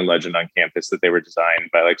like urban legend on campus that they were designed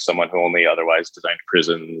by like someone who only otherwise designed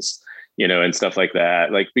prisons, and stuff like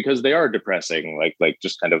that. Like, because they are depressing, like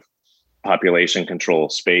just kind of population control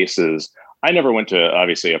spaces. I never went to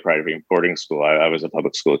obviously a private boarding school. I was a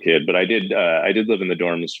public school kid, but I did live in the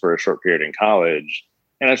dorms for a short period in college.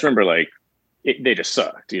 And I just remember like, they just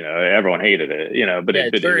sucked, everyone hated it, but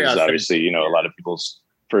it is obviously, a lot of people's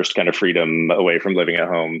first kind of freedom away from living at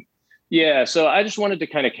home. Yeah. So I just wanted to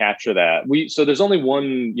kind of capture that. So there's only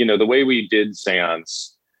one, the way we did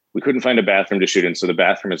Seance, we couldn't find a bathroom to shoot in. So the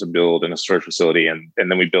bathroom is a build in a storage facility. And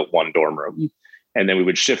then we built one dorm room, and then we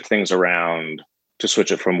would shift things around to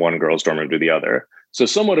switch it from one girl's dorm room to the other. So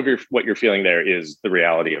somewhat of what you're feeling there is the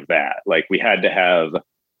reality of that. Like we had to have,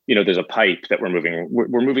 there's a pipe that we're moving.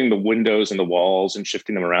 We're moving the windows and the walls and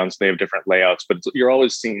shifting them around so they have different layouts, but you're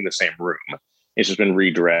always seeing the same room. It's just been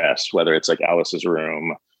redressed, whether it's like Alice's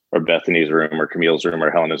room or Bethany's room or Camille's room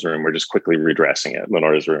or Helena's room. We're just quickly redressing it.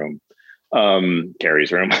 Lenora's room,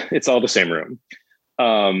 Carrie's room. It's all the same room.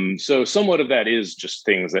 So somewhat of that is just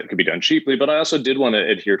things that could be done cheaply, but I also did want to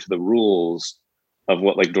adhere to the rules of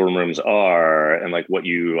what like dorm rooms are, and like I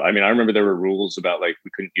remember there were rules about like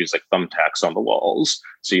we couldn't use like thumbtacks on the walls.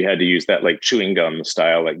 So you had to use that like chewing gum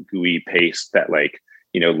style, like gooey paste that like,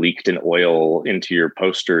 leaked in oil into your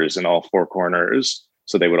posters in all four corners.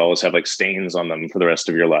 So they would always have like stains on them for the rest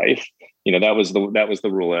of your life. That was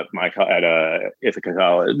the rule at Ithaca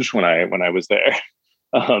College when I was there.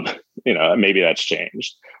 Um, maybe that's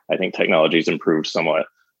changed. I think technology's improved somewhat,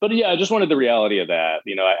 but yeah, I just wanted the reality of that.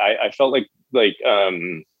 I felt they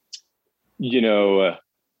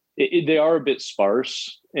are a bit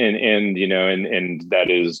sparse, and that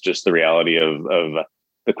is just the reality of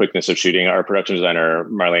the quickness of shooting. Our production designer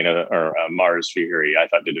Marlena or Mars Fury, I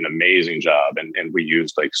thought, did an amazing job, and we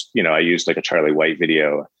used I used like a Charlie White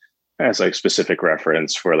video as like specific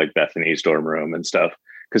reference for like Bethany's dorm room and stuff,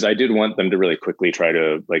 because I did want them to really quickly try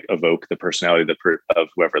to like evoke the personality of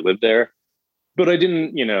whoever lived there. But I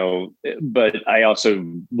didn't, but I also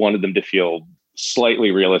wanted them to feel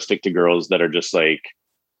slightly realistic to girls that are just like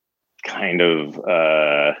kind of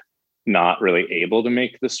not really able to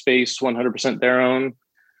make the space 100% their own.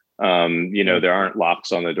 There aren't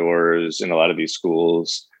locks on the doors in a lot of these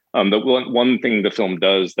schools. The one thing the film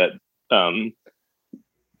does that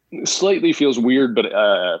slightly feels weird, but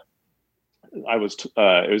it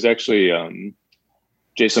was actually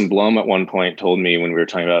Jason Blum at one point told me when we were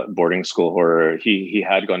talking about boarding school horror, he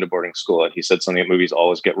had gone to boarding school, and he said something that movies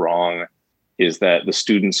always get wrong is that the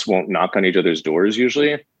students won't knock on each other's doors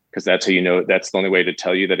usually, because that's how that's the only way to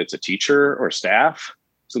tell you that it's a teacher or staff.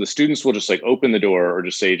 So the students will just like open the door or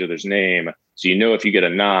just say each other's name, so if you get a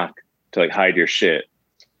knock to like hide your shit,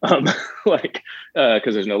 because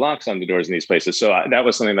there's no locks on the doors in these places. So that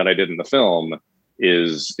was something that I did in the film.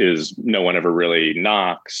 Is no one ever really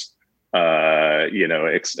knocks,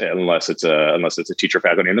 unless it's a teacher,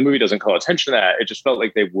 faculty, and the movie doesn't call attention to that. It just felt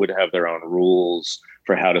like they would have their own rules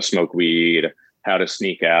for how to smoke weed, how to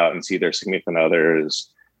sneak out and see their significant others.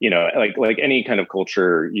 Like any kind of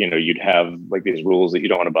culture, you'd have like these rules that you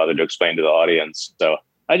don't want to bother to explain to the audience. So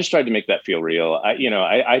I just tried to make that feel real.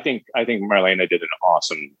 I think Marlena did an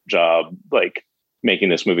awesome job, like making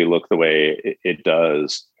this movie look the way it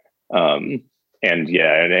does. And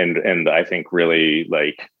I think really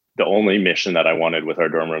like the only mission that I wanted with our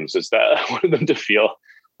dorm rooms is that I wanted them to feel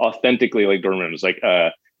authentically like dorm rooms, like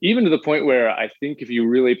even to the point where I think if you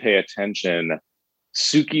really pay attention,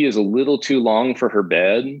 Suki is a little too long for her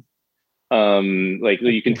bed. Like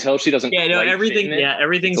you can tell she doesn't.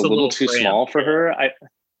 Everything's it's a little too small for her. I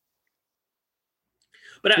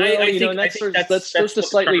think that's supposed to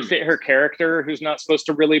slightly fit her character, who's not supposed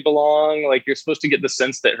to really belong. Like you're supposed to get the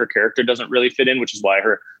sense that her character doesn't really fit in, which is why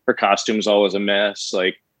her costume is always a mess.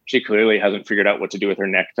 Like she clearly hasn't figured out what to do with her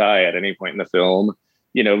necktie at any point in the film.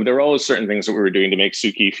 There were always certain things that we were doing to make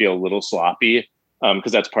Suki feel a little sloppy,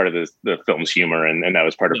 because that's part of the film's humor, and that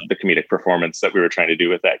was part of the comedic performance that we were trying to do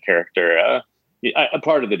with that character. A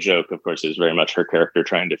part of the joke, of course, is very much her character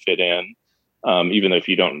trying to fit in. Even though if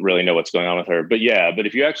you don't really know what's going on with her. But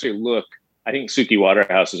if you actually look, I think Suki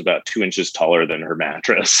Waterhouse is about 2 inches taller than her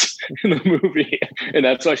mattress in the movie. And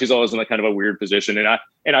that's why she's always in like kind of a weird position. And I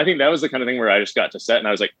think that was the kind of thing where I just got to set and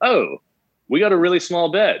I was like, oh, we got a really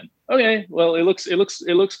small bed. Okay, well, it looks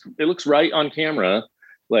right on camera.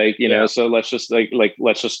 Like, so let's just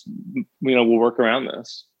we'll work around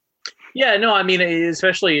this. Yeah, no, I mean,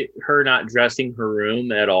 especially her not dressing her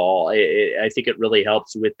room at all. I think it really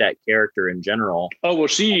helps with that character in general. Oh, well,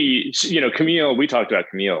 she Camille, we talked about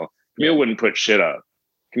Camille. Camille wouldn't put shit up.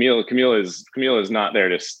 Camille is not there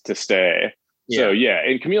to stay. Yeah. So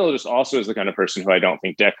and Camille just also is the kind of person who I don't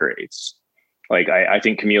think decorates. Like I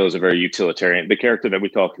think Camille is a very utilitarian. The character that we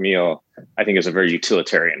call Camille, I think, is a very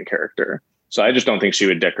utilitarian character. So I just don't think she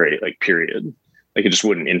would decorate, like, period. Like, it just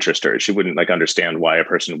wouldn't interest her. She wouldn't like understand why a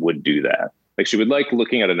person would do that. Like, she would like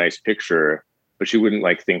looking at a nice picture, but she wouldn't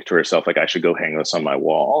like think to herself, like, I should go hang this on my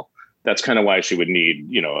wall. That's kind of why she would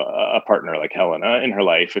need, a partner like Helena in her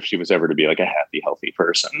life if she was ever to be like a happy, healthy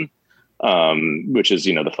person, which is,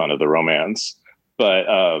 the fun of the romance. But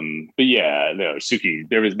yeah, no, Suki,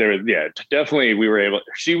 there was, definitely we were able,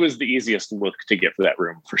 she was the easiest look to get for that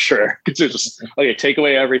room for sure. Cause it's just like, take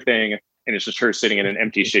away everything. And it's just her sitting in an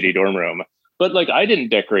empty, shitty dorm room. But like, I didn't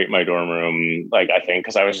decorate my dorm room, like, I think,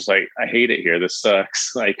 cause I was just like, I hate it here. This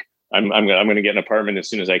sucks. Like, I'm going to get an apartment as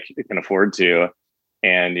soon as I can afford to.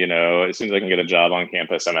 And, as soon as I can get a job on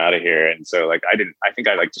campus, I'm out of here. And so like, I think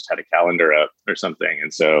I like just had a calendar up or something.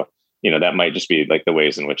 And so, that might just be like the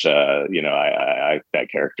ways in which, I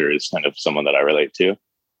that character is kind of someone that I relate to.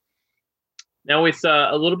 Now with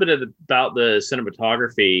a little bit about the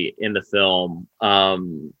cinematography in the film,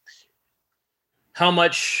 how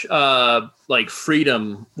much like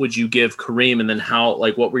freedom would you give Kareem, and then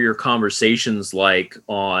what were your conversations like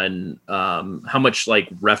on how much like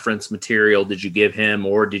reference material did you give him,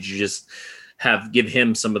 or did you just give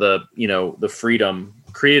him some of the the freedom,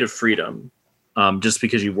 creative freedom, just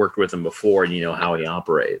because you worked with him before and you know how he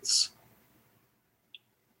operates?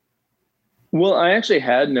 Well, I actually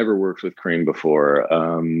had never worked with Kareem before.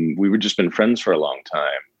 We were just been friends for a long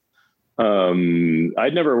time.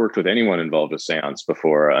 I'd never worked with anyone involved with Seance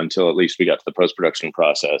before until at least we got to the post-production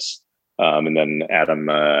process. And then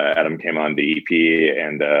Adam came on the EP,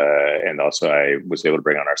 and also I was able to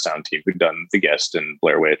bring on our sound team who'd done The Guest and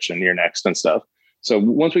Blair Witch and You're Next and stuff. So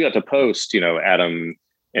once we got to post, Adam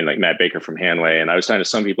and like Matt Baker from Hanway, and I was talking to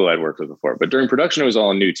some people I'd worked with before, but during production, it was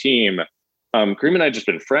all a new team. Kareem and I had just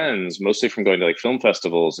been friends, mostly from going to like film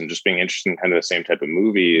festivals and just being interested in kind of the same type of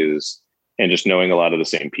movies and just knowing a lot of the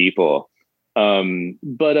same people.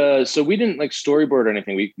 But so we didn't like storyboard or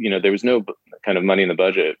anything. There was no kind of money in the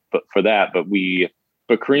budget but for that, but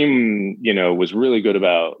Kareem, was really good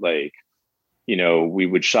about like,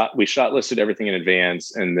 we shot listed everything in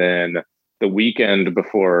advance. And then the weekend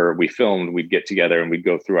before we filmed, we'd get together and we'd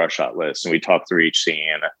go through our shot list and we'd talk through each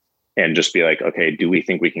scene and just be like, okay, do we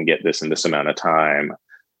think we can get this in this amount of time?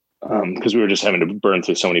 Because we were just having to burn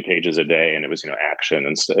through so many pages a day, and it was action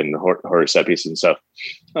and horror set pieces and stuff.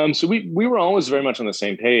 So we were always very much on the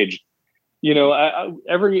same page.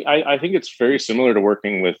 I think it's very similar to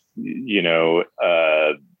working with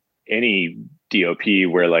any DOP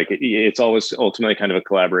where like it's always ultimately kind of a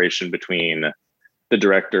collaboration between the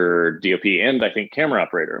director, DOP, and I think camera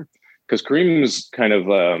operator. Because Kareem's kind of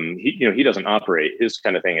he doesn't operate. His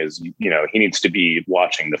kind of thing is he needs to be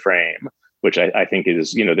watching the frame, which I think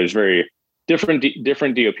is, there's very different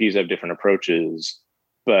DOPs have different approaches,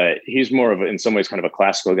 but he's more of in some ways kind of a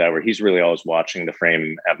classical guy where he's really always watching the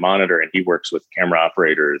frame at monitor, and he works with camera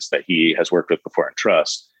operators that he has worked with before and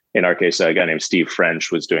trusts. In our case, a guy named Steve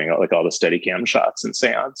French was doing like all the Steadicam shots in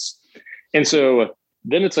Seance. And so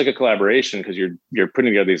then it's like a collaboration because you're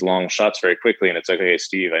putting together these long shots very quickly. And it's like, okay,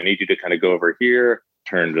 Steve, I need you to kind of go over here,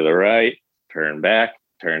 turn to the right, turn back,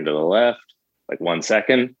 turn to the left, like 1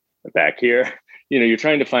 second. Back here,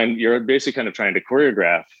 you're basically kind of trying to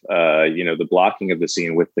choreograph, the blocking of the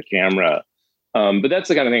scene with the camera. But that's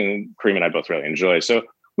the kind of thing Kareem and I both really enjoy. So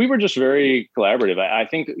we were just very collaborative. I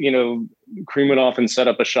think, Kareem would often set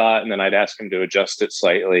up a shot and then I'd ask him to adjust it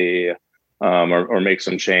slightly, or make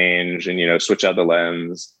some change and, switch out the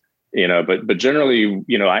lens, but generally,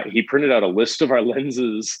 he printed out a list of our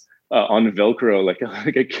lenses on Velcro, like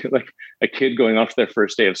a kid going off to their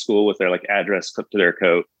first day of school with their like address clipped to their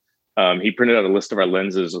coat. He printed out a list of our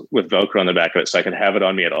lenses with Velcro on the back of it so I could have it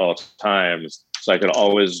on me at all times. So I could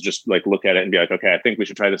always just like look at it and be like, okay, I think we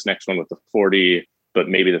should try this next one with the 40, but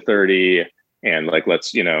maybe the 30. And like,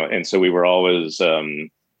 let's, and so we were always,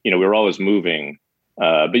 moving.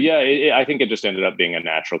 But yeah, I think it just ended up being a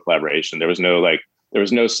natural collaboration. There was no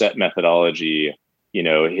set methodology.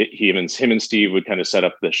 Him and Steve would kind of set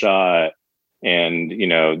up the shot and,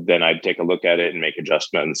 then I'd take a look at it and make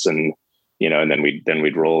adjustments and then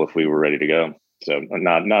we'd roll if we were ready to go. So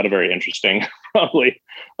not a very interesting probably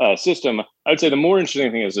system. I would say the more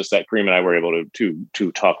interesting thing is just that Kareem and I were able to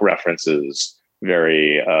talk references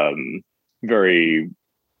very at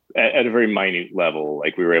a very minute level.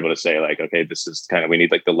 Like we were able to say like, okay, this is kind of, we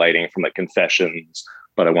need like the lighting from like Confessions,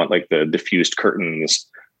 but I want like the diffused curtains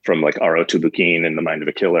from like R.O. Tubukin in The Mind of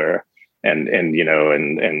a Killer. And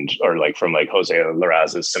or like from like Jose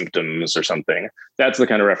Larraz's Symptoms or something. That's the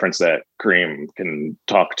kind of reference that Kareem can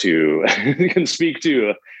talk to, can speak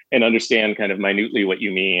to, and understand kind of minutely what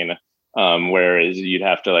you mean. Whereas you'd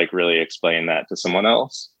have to like really explain that to someone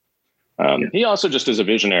else. He also just is a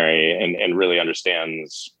visionary and really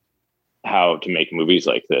understands how to make movies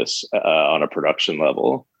like this on a production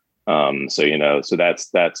level. So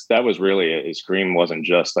that was really, his Kareem wasn't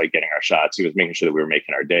just like getting our shots. He was making sure that we were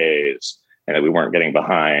making our days and that we weren't getting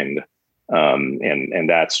behind. And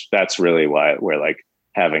that's really where like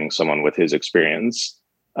having someone with his experience,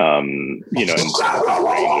 and range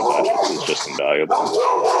is just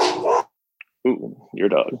invaluable. Ooh, your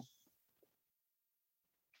dog.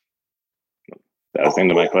 That was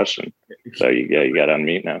into my question. So you got on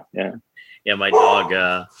mute now. Yeah. Yeah, my dog,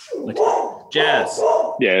 Jazz.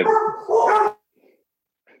 Yeah.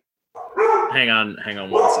 Hang on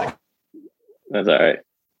 1 second. That's all right.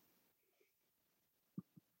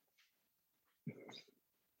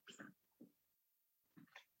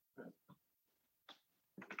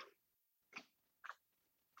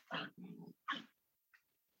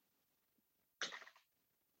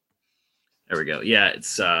 There we go. Yeah,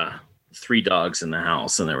 it's 3 dogs in the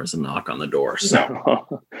house, and there was a knock on the door.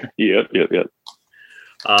 So, yep.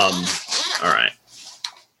 All right.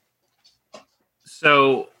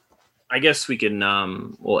 So, I guess we can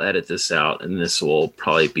we'll edit this out, and this will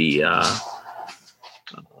probably be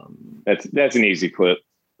that's an easy clip.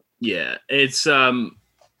 Yeah, it's I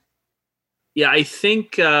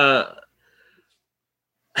think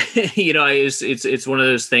It's one of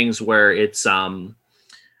those things where it's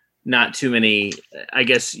not too many. I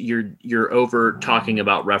guess you're over talking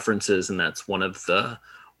about references, and that's one of the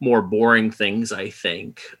more boring things, I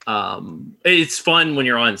think. It's fun when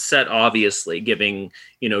you're on set, obviously, giving,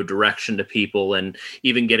 direction to people and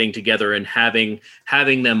even getting together and having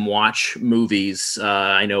them watch movies.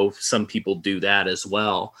 I know some people do that as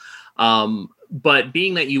well. But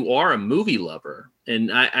being that you are a movie lover,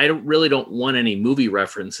 and I don't want any movie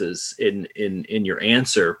references in your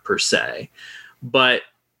answer per se, but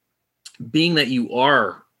being that you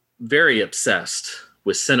are very obsessed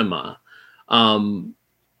with cinema,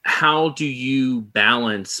 how do you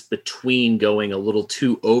balance between going a little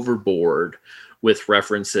too overboard with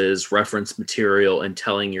references, reference material, and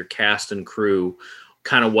telling your cast and crew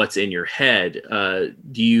kind of what's in your head?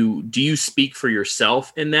 Do you speak for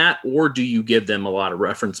yourself in that, or do you give them a lot of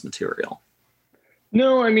reference material?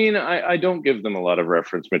 No, I mean, I don't give them a lot of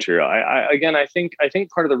reference material. I think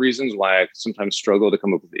part of the reasons why I sometimes struggle to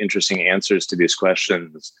come up with interesting answers to these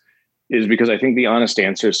questions is because I think the honest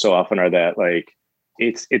answers so often are that, like,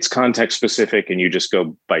 it's context specific and you just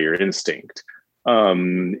go by your instinct.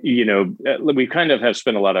 We kind of have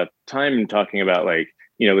spent a lot of time talking about, like,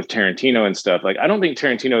 with Tarantino and stuff. Like, I don't think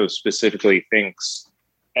Tarantino specifically thinks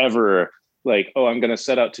ever like, oh, I'm going to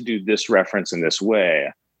set out to do this reference in this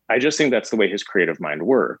way. I just think that's the way his creative mind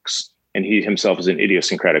works. And he himself is an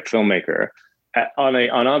idiosyncratic filmmaker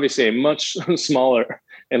on obviously a much smaller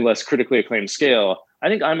and less critically acclaimed scale. I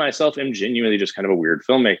think I myself am genuinely just kind of a weird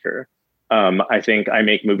filmmaker. I think I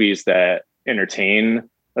make movies that entertain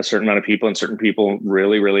a certain amount of people, and certain people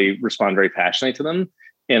really, really respond very passionately to them.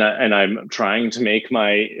 And I'm trying to make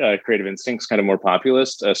my creative instincts kind of more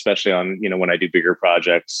populist, especially on, when I do bigger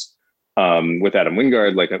projects with Adam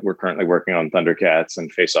Wingard. Like, we're currently working on Thundercats and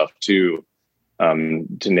Face Off 2,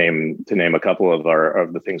 to name a couple of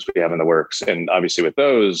the things we have in the works. And obviously with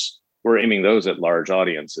those, we're aiming those at large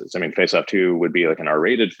audiences. I mean, Face Off 2 would be like an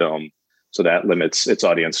R-rated film, so that limits its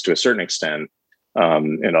audience to a certain extent,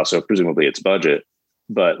 and also presumably its budget.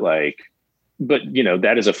 But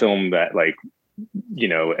that is a film that, like,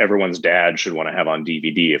 everyone's dad should want to have on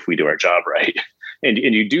DVD if we do our job right. And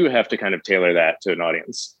you do have to kind of tailor that to an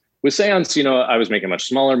audience. With Seance, I was making a much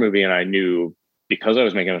smaller movie, and I knew, because I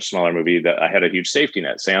was making a smaller movie, that I had a huge safety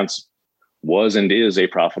net. Seance was and is a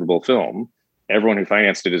profitable film. Everyone who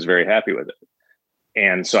financed it is very happy with it.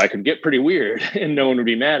 And so I could get pretty weird and no one would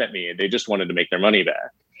be mad at me. They just wanted to make their money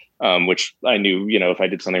back, which I knew, if I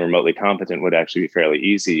did something remotely competent, would actually be fairly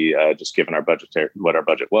easy, just given our budget, what our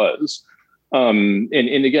budget was. And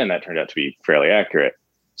again, that turned out to be fairly accurate.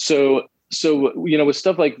 So with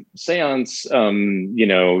stuff like Seance,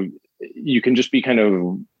 you can just be kind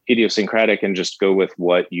of idiosyncratic and just go with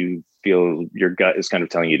what you feel your gut is kind of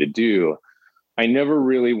telling you to do. I never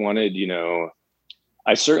really wanted,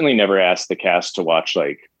 I certainly never asked the cast to watch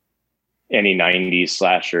like any 90s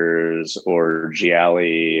slashers or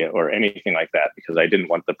gialli or anything like that, because I didn't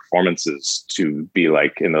want the performances to be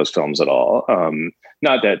like in those films at all.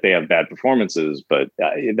 Not that they have bad performances, but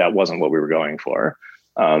that wasn't what we were going for.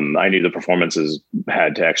 I knew the performances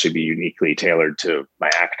had to actually be uniquely tailored to my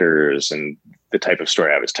actors and the type of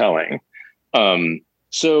story I was telling.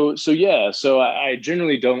 So I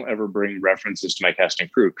generally don't ever bring references to my casting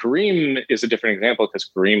crew. Kareem is a different example, because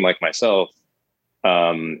Kareem, like myself,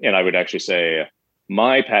 and I would actually say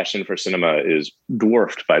my passion for cinema is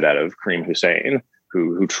dwarfed by that of Kareem Hussein,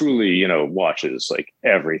 who truly, watches like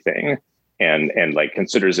everything and like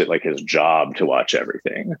considers it like his job to watch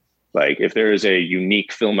everything. Like, if there is a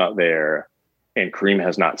unique film out there and Kareem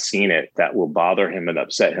has not seen it, that will bother him and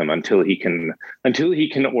upset him until he can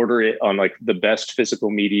order it on like the best physical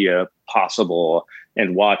media possible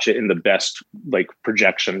and watch it in the best like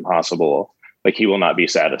projection possible. Like, he will not be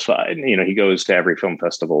satisfied. He goes to every film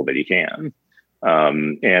festival that he can.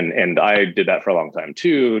 And I did that for a long time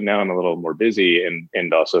too. Now I'm a little more busy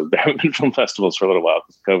and also there haven't been film festivals for a little while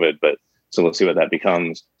because of COVID, but so we'll see what that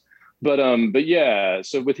becomes. But yeah,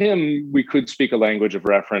 so with him, we could speak a language of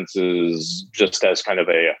references just as kind of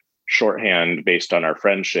a shorthand based on our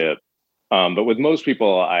friendship. But with most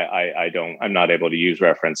people, I'm not able to use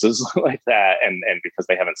references like that. And because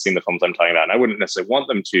they haven't seen the films I'm talking about, and I wouldn't necessarily want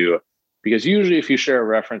them to, because usually if you share a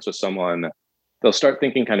reference with someone, they'll start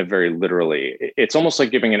thinking kind of very literally. It's almost like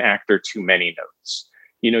giving an actor too many notes.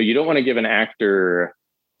 You don't want to give an actor,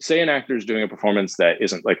 say an actor is doing a performance that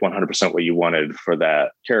isn't like 100% what you wanted for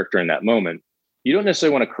that character in that moment. You don't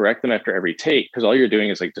necessarily want to correct them after every take, because all you're doing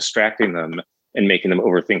is like distracting them and making them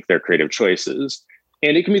overthink their creative choices.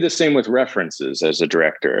 And it can be the same with references as a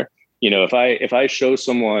director. If I show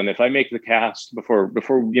someone, if I make the cast before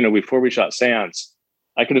we shot Seance,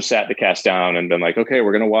 I could have sat the cast down and been like, okay,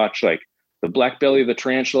 we're going to watch like the Black Belly of the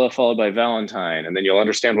Tarantula followed by Valentine, and then you'll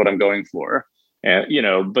understand what I'm going for. And,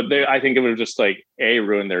 but I think it would have just like A,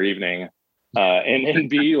 ruined their evening, and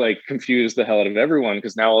B, like confused the hell out of everyone,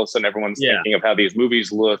 because now all of a sudden everyone's thinking of how these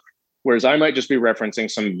movies look, whereas I might just be referencing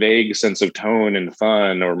some vague sense of tone and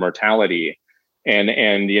fun or mortality.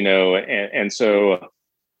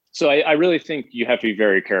 So I really think you have to be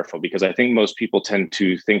very careful, because I think most people tend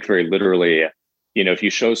to think very literally. If you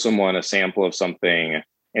show someone a sample of something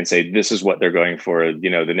and say, this is what they're going for,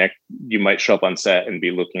 you might show up on set and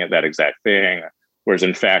be looking at that exact thing. Whereas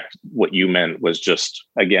in fact, what you meant was just,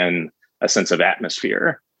 again, a sense of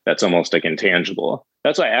atmosphere that's almost like intangible.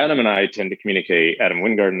 That's why Adam Wingard and I tend to communicate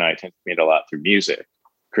a lot through music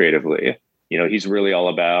creatively. He's really all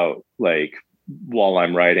about, like, while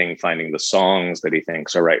I'm writing, finding the songs that he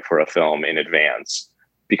thinks are right for a film in advance,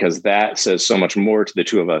 because that says so much more to the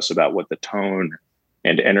two of us about what the tone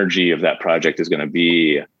and energy of that project is going to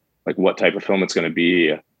be, like what type of film it's going to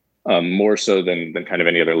be, more so than kind of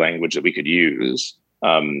any other language that we could use.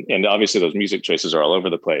 And obviously those music choices are all over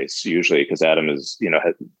the place usually, because Adam is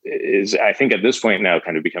I think at this point now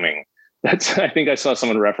kind of becoming, I think I saw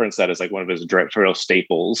someone reference that as like one of his directorial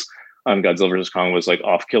staples on Godzilla vs. Kong was like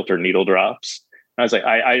off-kilter needle drops. And I was like,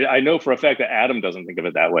 I know for a fact that Adam doesn't think of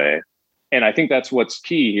it that way. And I think that's what's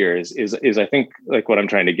key here is I think like what I'm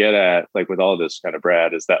trying to get at, like with all this kind of,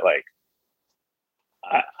 Brad, is that like,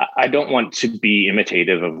 I don't want to be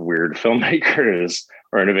imitative of weird filmmakers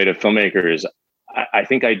or innovative filmmakers. I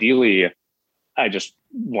think ideally, I just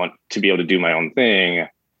want to be able to do my own thing.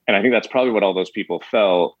 And I think that's probably what all those people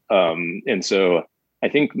felt. And so I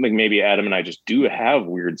think like maybe Adam and I just do have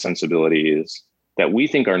weird sensibilities that we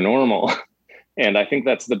think are normal. And I think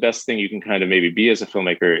that's the best thing you can kind of maybe be as a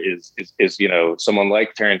filmmaker is someone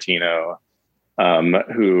like Tarantino,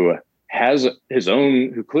 who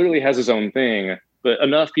clearly has his own thing, but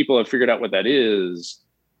enough people have figured out what that is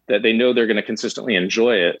that they know they're going to consistently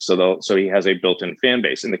enjoy it. So he has a built-in fan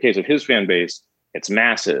base. In the case of his fan base, it's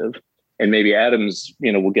massive. And maybe Adam's,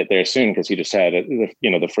 will get there soon, because he just had,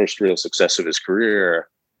 the first real success of his career,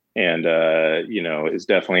 and, is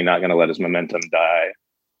definitely not going to let his momentum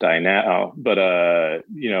die now. But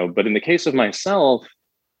in the case of myself,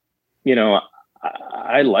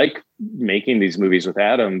 I like making these movies with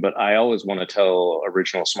Adam, but I always want to tell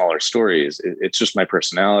original, smaller stories. It's just my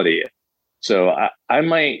personality. So I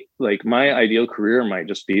might, like, my ideal career might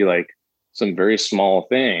just be like some very small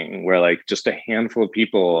thing where like just a handful of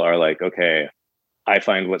people are like, okay, I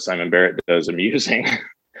find what Simon Barrett does amusing.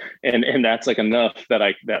 and that's like enough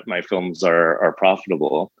that my films are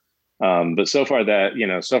profitable. But so far that's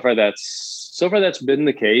been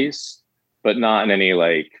the case, but not in any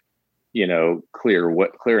like,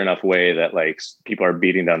 clear enough way that like people are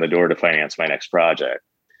beating down the door to finance my next project.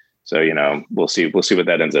 So, we'll see what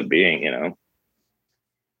that ends up being,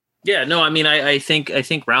 Yeah, no, I mean, I think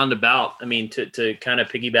roundabout, I mean, to kind of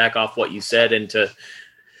piggyback off what you said and to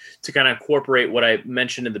kind of incorporate what I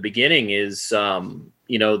mentioned in the beginning is,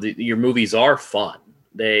 your movies are fun.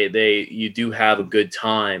 You do have a good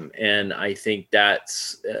time. And I think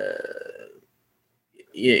that's,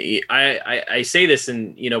 I say this,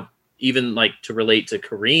 and, even like to relate to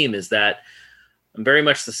Kareem, is that I'm very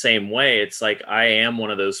much the same way. It's like, I am one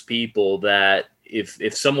of those people that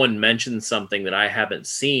if someone mentions something that I haven't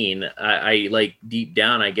seen, I like deep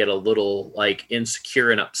down, I get a little like insecure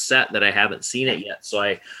and upset that I haven't seen it yet.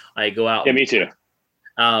 So I go out. Yeah, me too.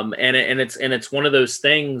 And it's one of those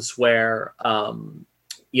things where, the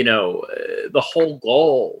whole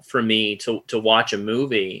goal for me to watch a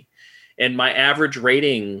movie, and my average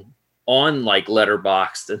rating on like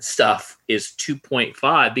Letterboxd and stuff is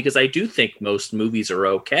 2.5, because I do think most movies are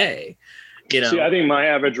okay. See, I think my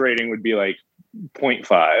average rating would be like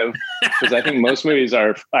 0.5, because I think most movies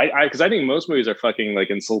are because I think most movies are fucking like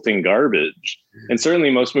insulting garbage, and certainly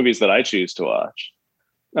most movies that I choose to watch.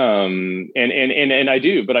 And I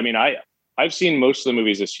do, but I mean, I've seen most of the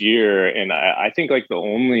movies this year, and I think like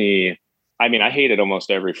I hated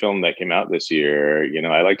almost every film that came out this year.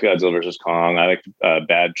 I liked Godzilla vs. Kong. I liked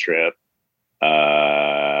Bad Trip.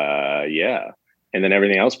 Yeah. And then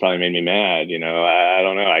everything else probably made me mad. I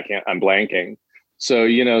don't know. I'm blanking. So,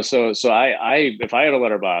 I if I had a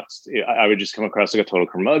letterbox, I would just come across like a total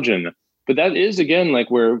curmudgeon. But that is, again,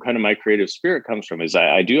 like where kind of my creative spirit comes from, is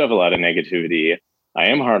I do have a lot of negativity. I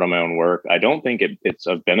am hard on my own work. I don't think it's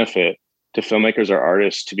of benefit to filmmakers or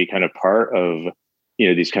artists to be kind of part of,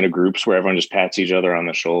 these kind of groups where everyone just pats each other on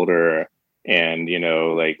the shoulder, and,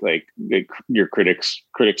 like your critics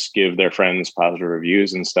give their friends positive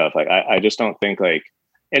reviews and stuff. Like, I just don't think like,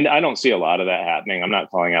 and I don't see a lot of that happening. I'm not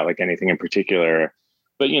calling out like anything in particular,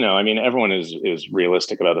 but I mean, everyone is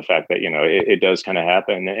realistic about the fact that it does kind of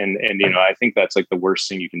happen, and I think that's like the worst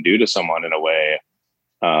thing you can do to someone in a way.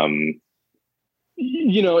 On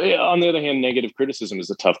the other hand, negative criticism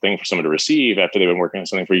is a tough thing for someone to receive after they've been working on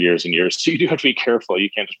something for years and years. So you do have to be careful.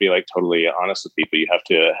 You can't just be like totally honest with people. You have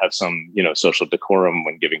to have some, social decorum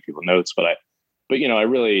when giving people notes. But I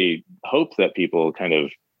really hope that people kind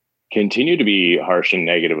of continue to be harsh and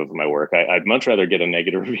negative of my work. I'd much rather get a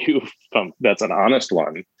negative review that's an honest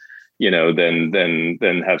one,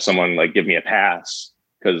 than have someone like give me a pass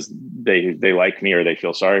because they like me or they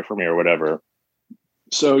feel sorry for me or whatever.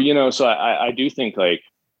 So, I do think like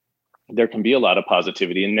there can be a lot of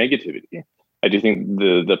positivity and negativity. I do think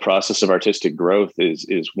the process of artistic growth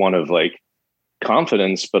is one of like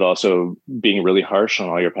confidence, but also being really harsh on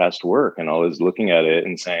all your past work and always looking at it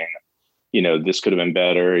and saying, this could have been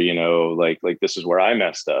better, like this is where I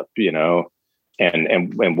messed up,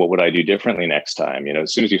 and what would I do differently next time?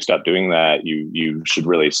 As soon as you stop doing that, you should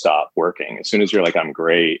really stop working. As soon as you're like, I'm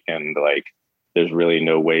great and like, there's really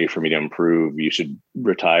no way for me to improve, you should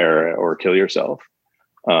retire or kill yourself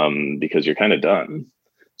because you're kind of done.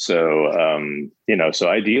 So, so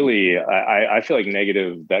ideally, I feel like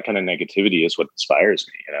that kind of negativity is what inspires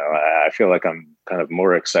me. I feel like I'm kind of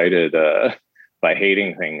more excited by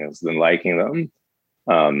hating things than liking them.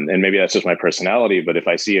 And maybe that's just my personality, but if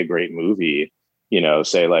I see a great movie,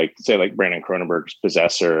 say like Brandon Cronenberg's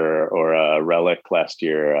Possessor or Relic last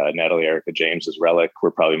year, Natalie Erica James's Relic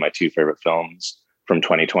were probably my two favorite films from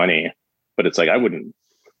 2020. But it's like, I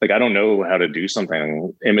don't know how to do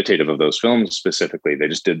something imitative of those films specifically. They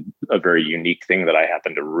just did a very unique thing that I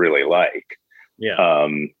happen to really like. Yeah.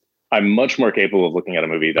 I'm much more capable of looking at a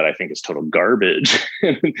movie that I think is total garbage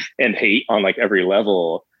and hate on like every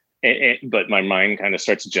level. But my mind kind of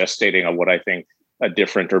starts gestating on what I think a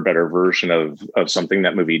different or better version of something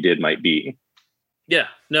that movie did might be. Yeah,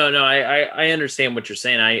 no, I understand what you're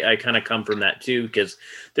saying. I kind of come from that too, because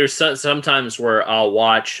there's sometimes where I'll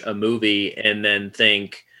watch a movie and then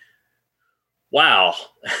think, wow,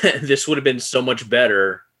 this would have been so much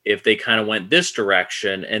better if they kind of went this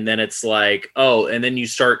direction. And then it's like, oh, and then you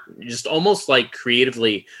start just almost like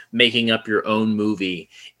creatively making up your own movie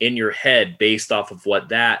in your head based off of what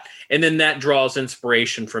that, and then that draws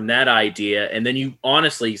inspiration from that idea. And then you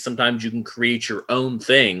honestly, sometimes you can create your own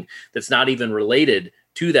thing that's not even related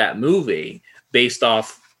to that movie based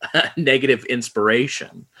off negative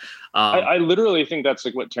inspiration. I literally think that's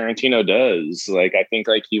like what Tarantino does. Like, I think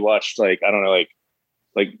like he watched like, I don't know,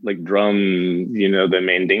 like Drum, the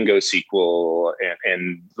Mandingo sequel,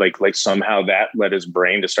 and like somehow that led his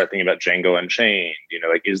brain to start thinking about Django Unchained.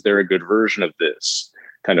 Like, is there a good version of this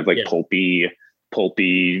kind of like pulpy,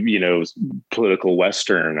 political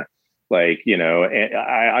Western? Like, and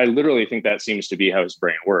I literally think that seems to be how his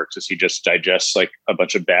brain works, is he just digests like a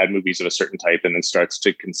bunch of bad movies of a certain type and then starts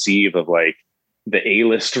to conceive of like the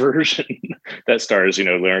A-list version that stars,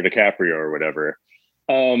 Leonardo DiCaprio or whatever.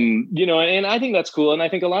 And I think that's cool. And I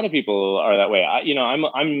think a lot of people are that way.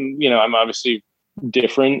 I'm obviously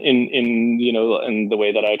different in the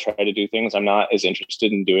way that I try to do things. I'm not as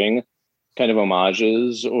interested in doing kind of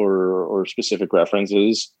homages or specific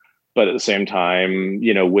references, but at the same time,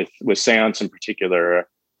 with SEANCE in particular,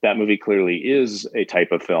 that movie clearly is a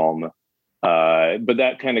type of film. But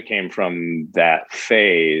that kind of came from that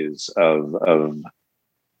phase of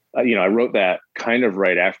I wrote that kind of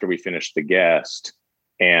right after we finished The Guest.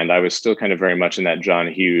 And I was still kind of very much in that John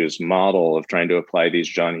Hughes model of trying to apply these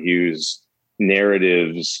John Hughes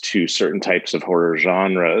narratives to certain types of horror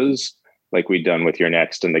genres, like we'd done with Your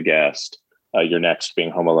Next and The Guest. Your Next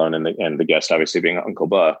being Home Alone and the Guest obviously being Uncle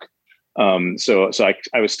Buck. So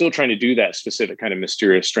I was still trying to do that specific kind of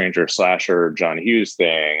mysterious stranger slasher John Hughes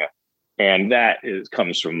thing, and that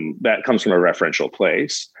comes from a referential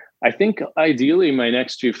place. I think ideally my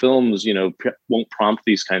next two films, won't prompt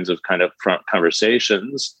these kinds of kind of front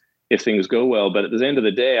conversations if things go well. But at the end of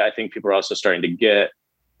the day, I think people are also starting to get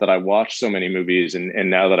that I watch so many movies,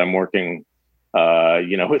 and now that I'm working,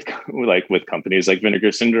 with companies like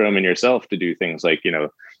Vinegar Syndrome and yourself to do things like,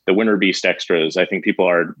 the Winter Beast extras. I think people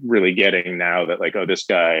are really getting now that like, oh, this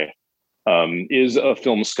guy is a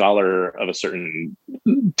film scholar of a certain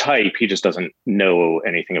type. He just doesn't know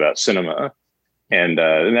anything about cinema. And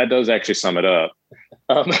that does actually sum it up.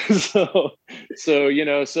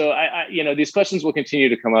 So I these questions will continue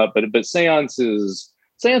to come up, but SEANCE is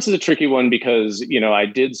a tricky one because, I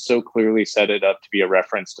did so clearly set it up to be a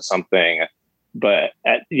reference to something, but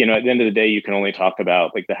at the end of the day, you can only talk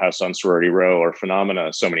about like the House on Sorority Row or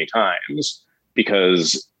Phenomena so many times,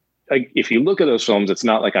 because like, if you look at those films, it's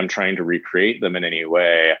not like I'm trying to recreate them in any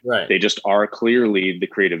way. Right. They just are clearly the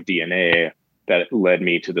creative DNA that led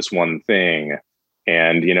me to this one thing.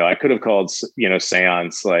 And, you know, I could have called, you know,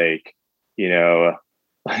 Seance, like, you know,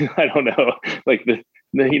 I don't know, like the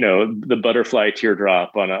you know, the butterfly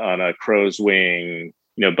teardrop on a crow's wing,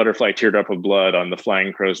 you know, butterfly teardrop of blood on the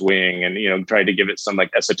flying crow's wing, and, you know, tried to give it some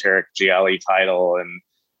like esoteric gialli title, and,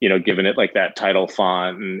 you know, given it like that title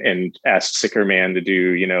font, and asked Sicker Man to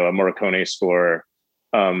do, you know, a Morricone score.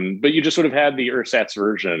 But you just sort of had the ersatz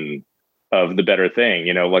version of the better thing,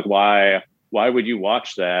 you know, like why would you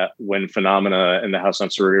watch that when Phenomena and the House on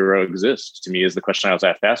Surrey Row exist? To me is the question I was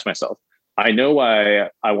have to ask myself. I know why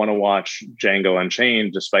I want to watch Django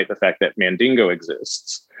Unchained, despite the fact that Mandingo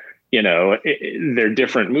exists. You know, they're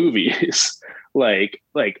different movies.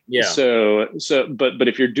 Yeah. So, but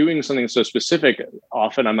if you're doing something so specific,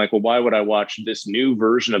 often I'm like, well, why would I watch this new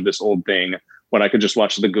version of this old thing when I could just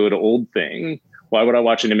watch the good old thing? Why would I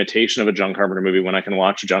watch an imitation of a John Carpenter movie when I can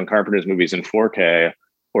watch John Carpenter's movies in 4K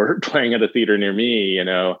or playing at a theater near me? You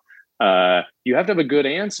know, you have to have a good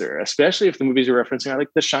answer, especially if the movies you're referencing are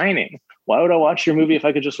like The Shining. Why would I watch your movie if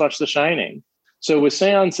I could just watch The Shining? So with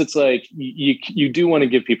Seance, it's like you do want to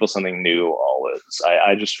give people something new always.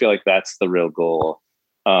 I just feel like that's the real goal.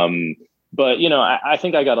 But, you know, I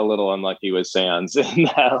think I got a little unlucky with Seance in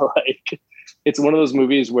that, like, it's one of those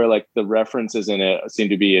movies where like the references in it seem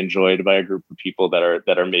to be enjoyed by a group of people that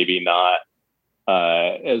are maybe not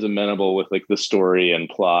as amenable with like the story and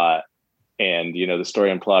plot. And, you know, the story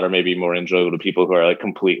and plot are maybe more enjoyable to people who are like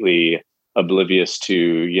completely oblivious to,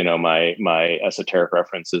 you know, my esoteric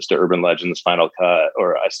references to Urban Legends, Final Cut,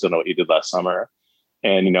 or I Still Know What You Did Last Summer.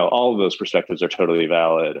 And, you know, all of those perspectives are totally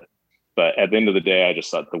valid. But at the end of the day, I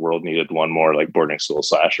just thought the world needed one more like boarding school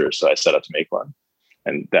slasher. So I set out to make one.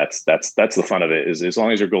 And that's the fun of it, is as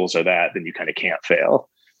long as your goals are that, then you kind of can't fail.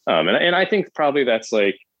 And I think probably that's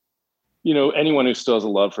like, you know, anyone who still has a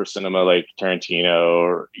love for cinema, like Tarantino,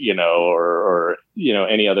 or, you know,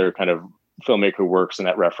 any other kind of filmmaker who works in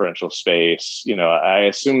that referential space, you know, I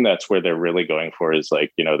assume that's where they're really going for, is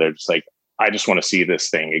like, you know, they're just like, I just want to see this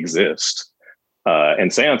thing exist.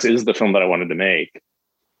 And Seance is the film that I wanted to make.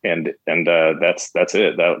 And that's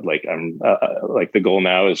it. That like, I'm like, the goal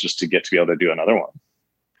now is just to get to be able to do another one.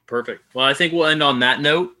 Perfect. Well, I think we'll end on that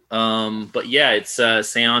note. But yeah, it's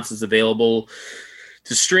Seance is available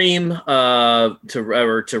to stream,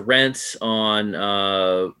 to rent on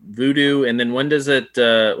Vudu. And then when does it?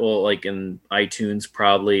 Well, like in iTunes,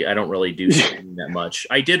 probably. I don't really do streaming that much.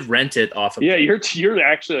 I did rent it off of. Yeah, you're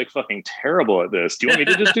actually like fucking terrible at this. Do you want me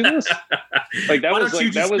to just do this? Like that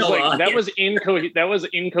was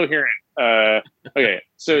incoherent. Okay,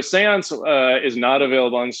 so Seance is not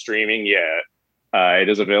available on streaming yet. It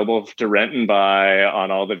is available to rent and buy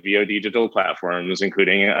on all the VOD digital platforms,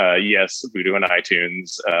 including, yes, Vudu and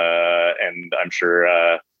iTunes, and I'm sure,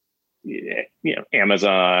 you know,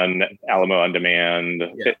 Amazon, Alamo On Demand.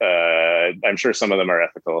 Yeah. I'm sure some of them are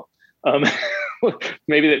ethical.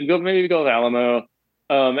 Maybe go with Alamo.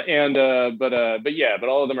 But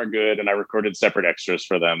all of them are good, and I recorded separate extras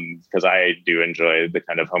for them because I do enjoy the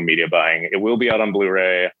kind of home media buying. It will be out on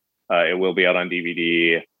Blu-ray. It will be out on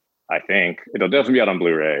DVD. I think it'll definitely be out on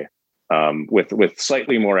Blu-ray with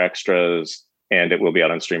slightly more extras, and it will be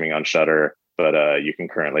out on streaming on Shudder. But you can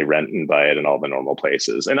currently rent and buy it in all the normal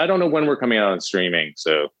places. And I don't know when we're coming out on streaming,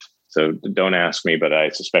 so don't ask me. But I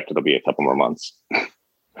suspect it'll be a couple more months.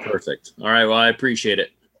 Perfect. All right. Well, I appreciate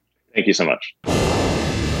it. Thank you so much.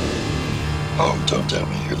 Oh, don't tell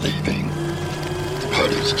me you're leaving. The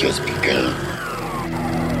party's just begun.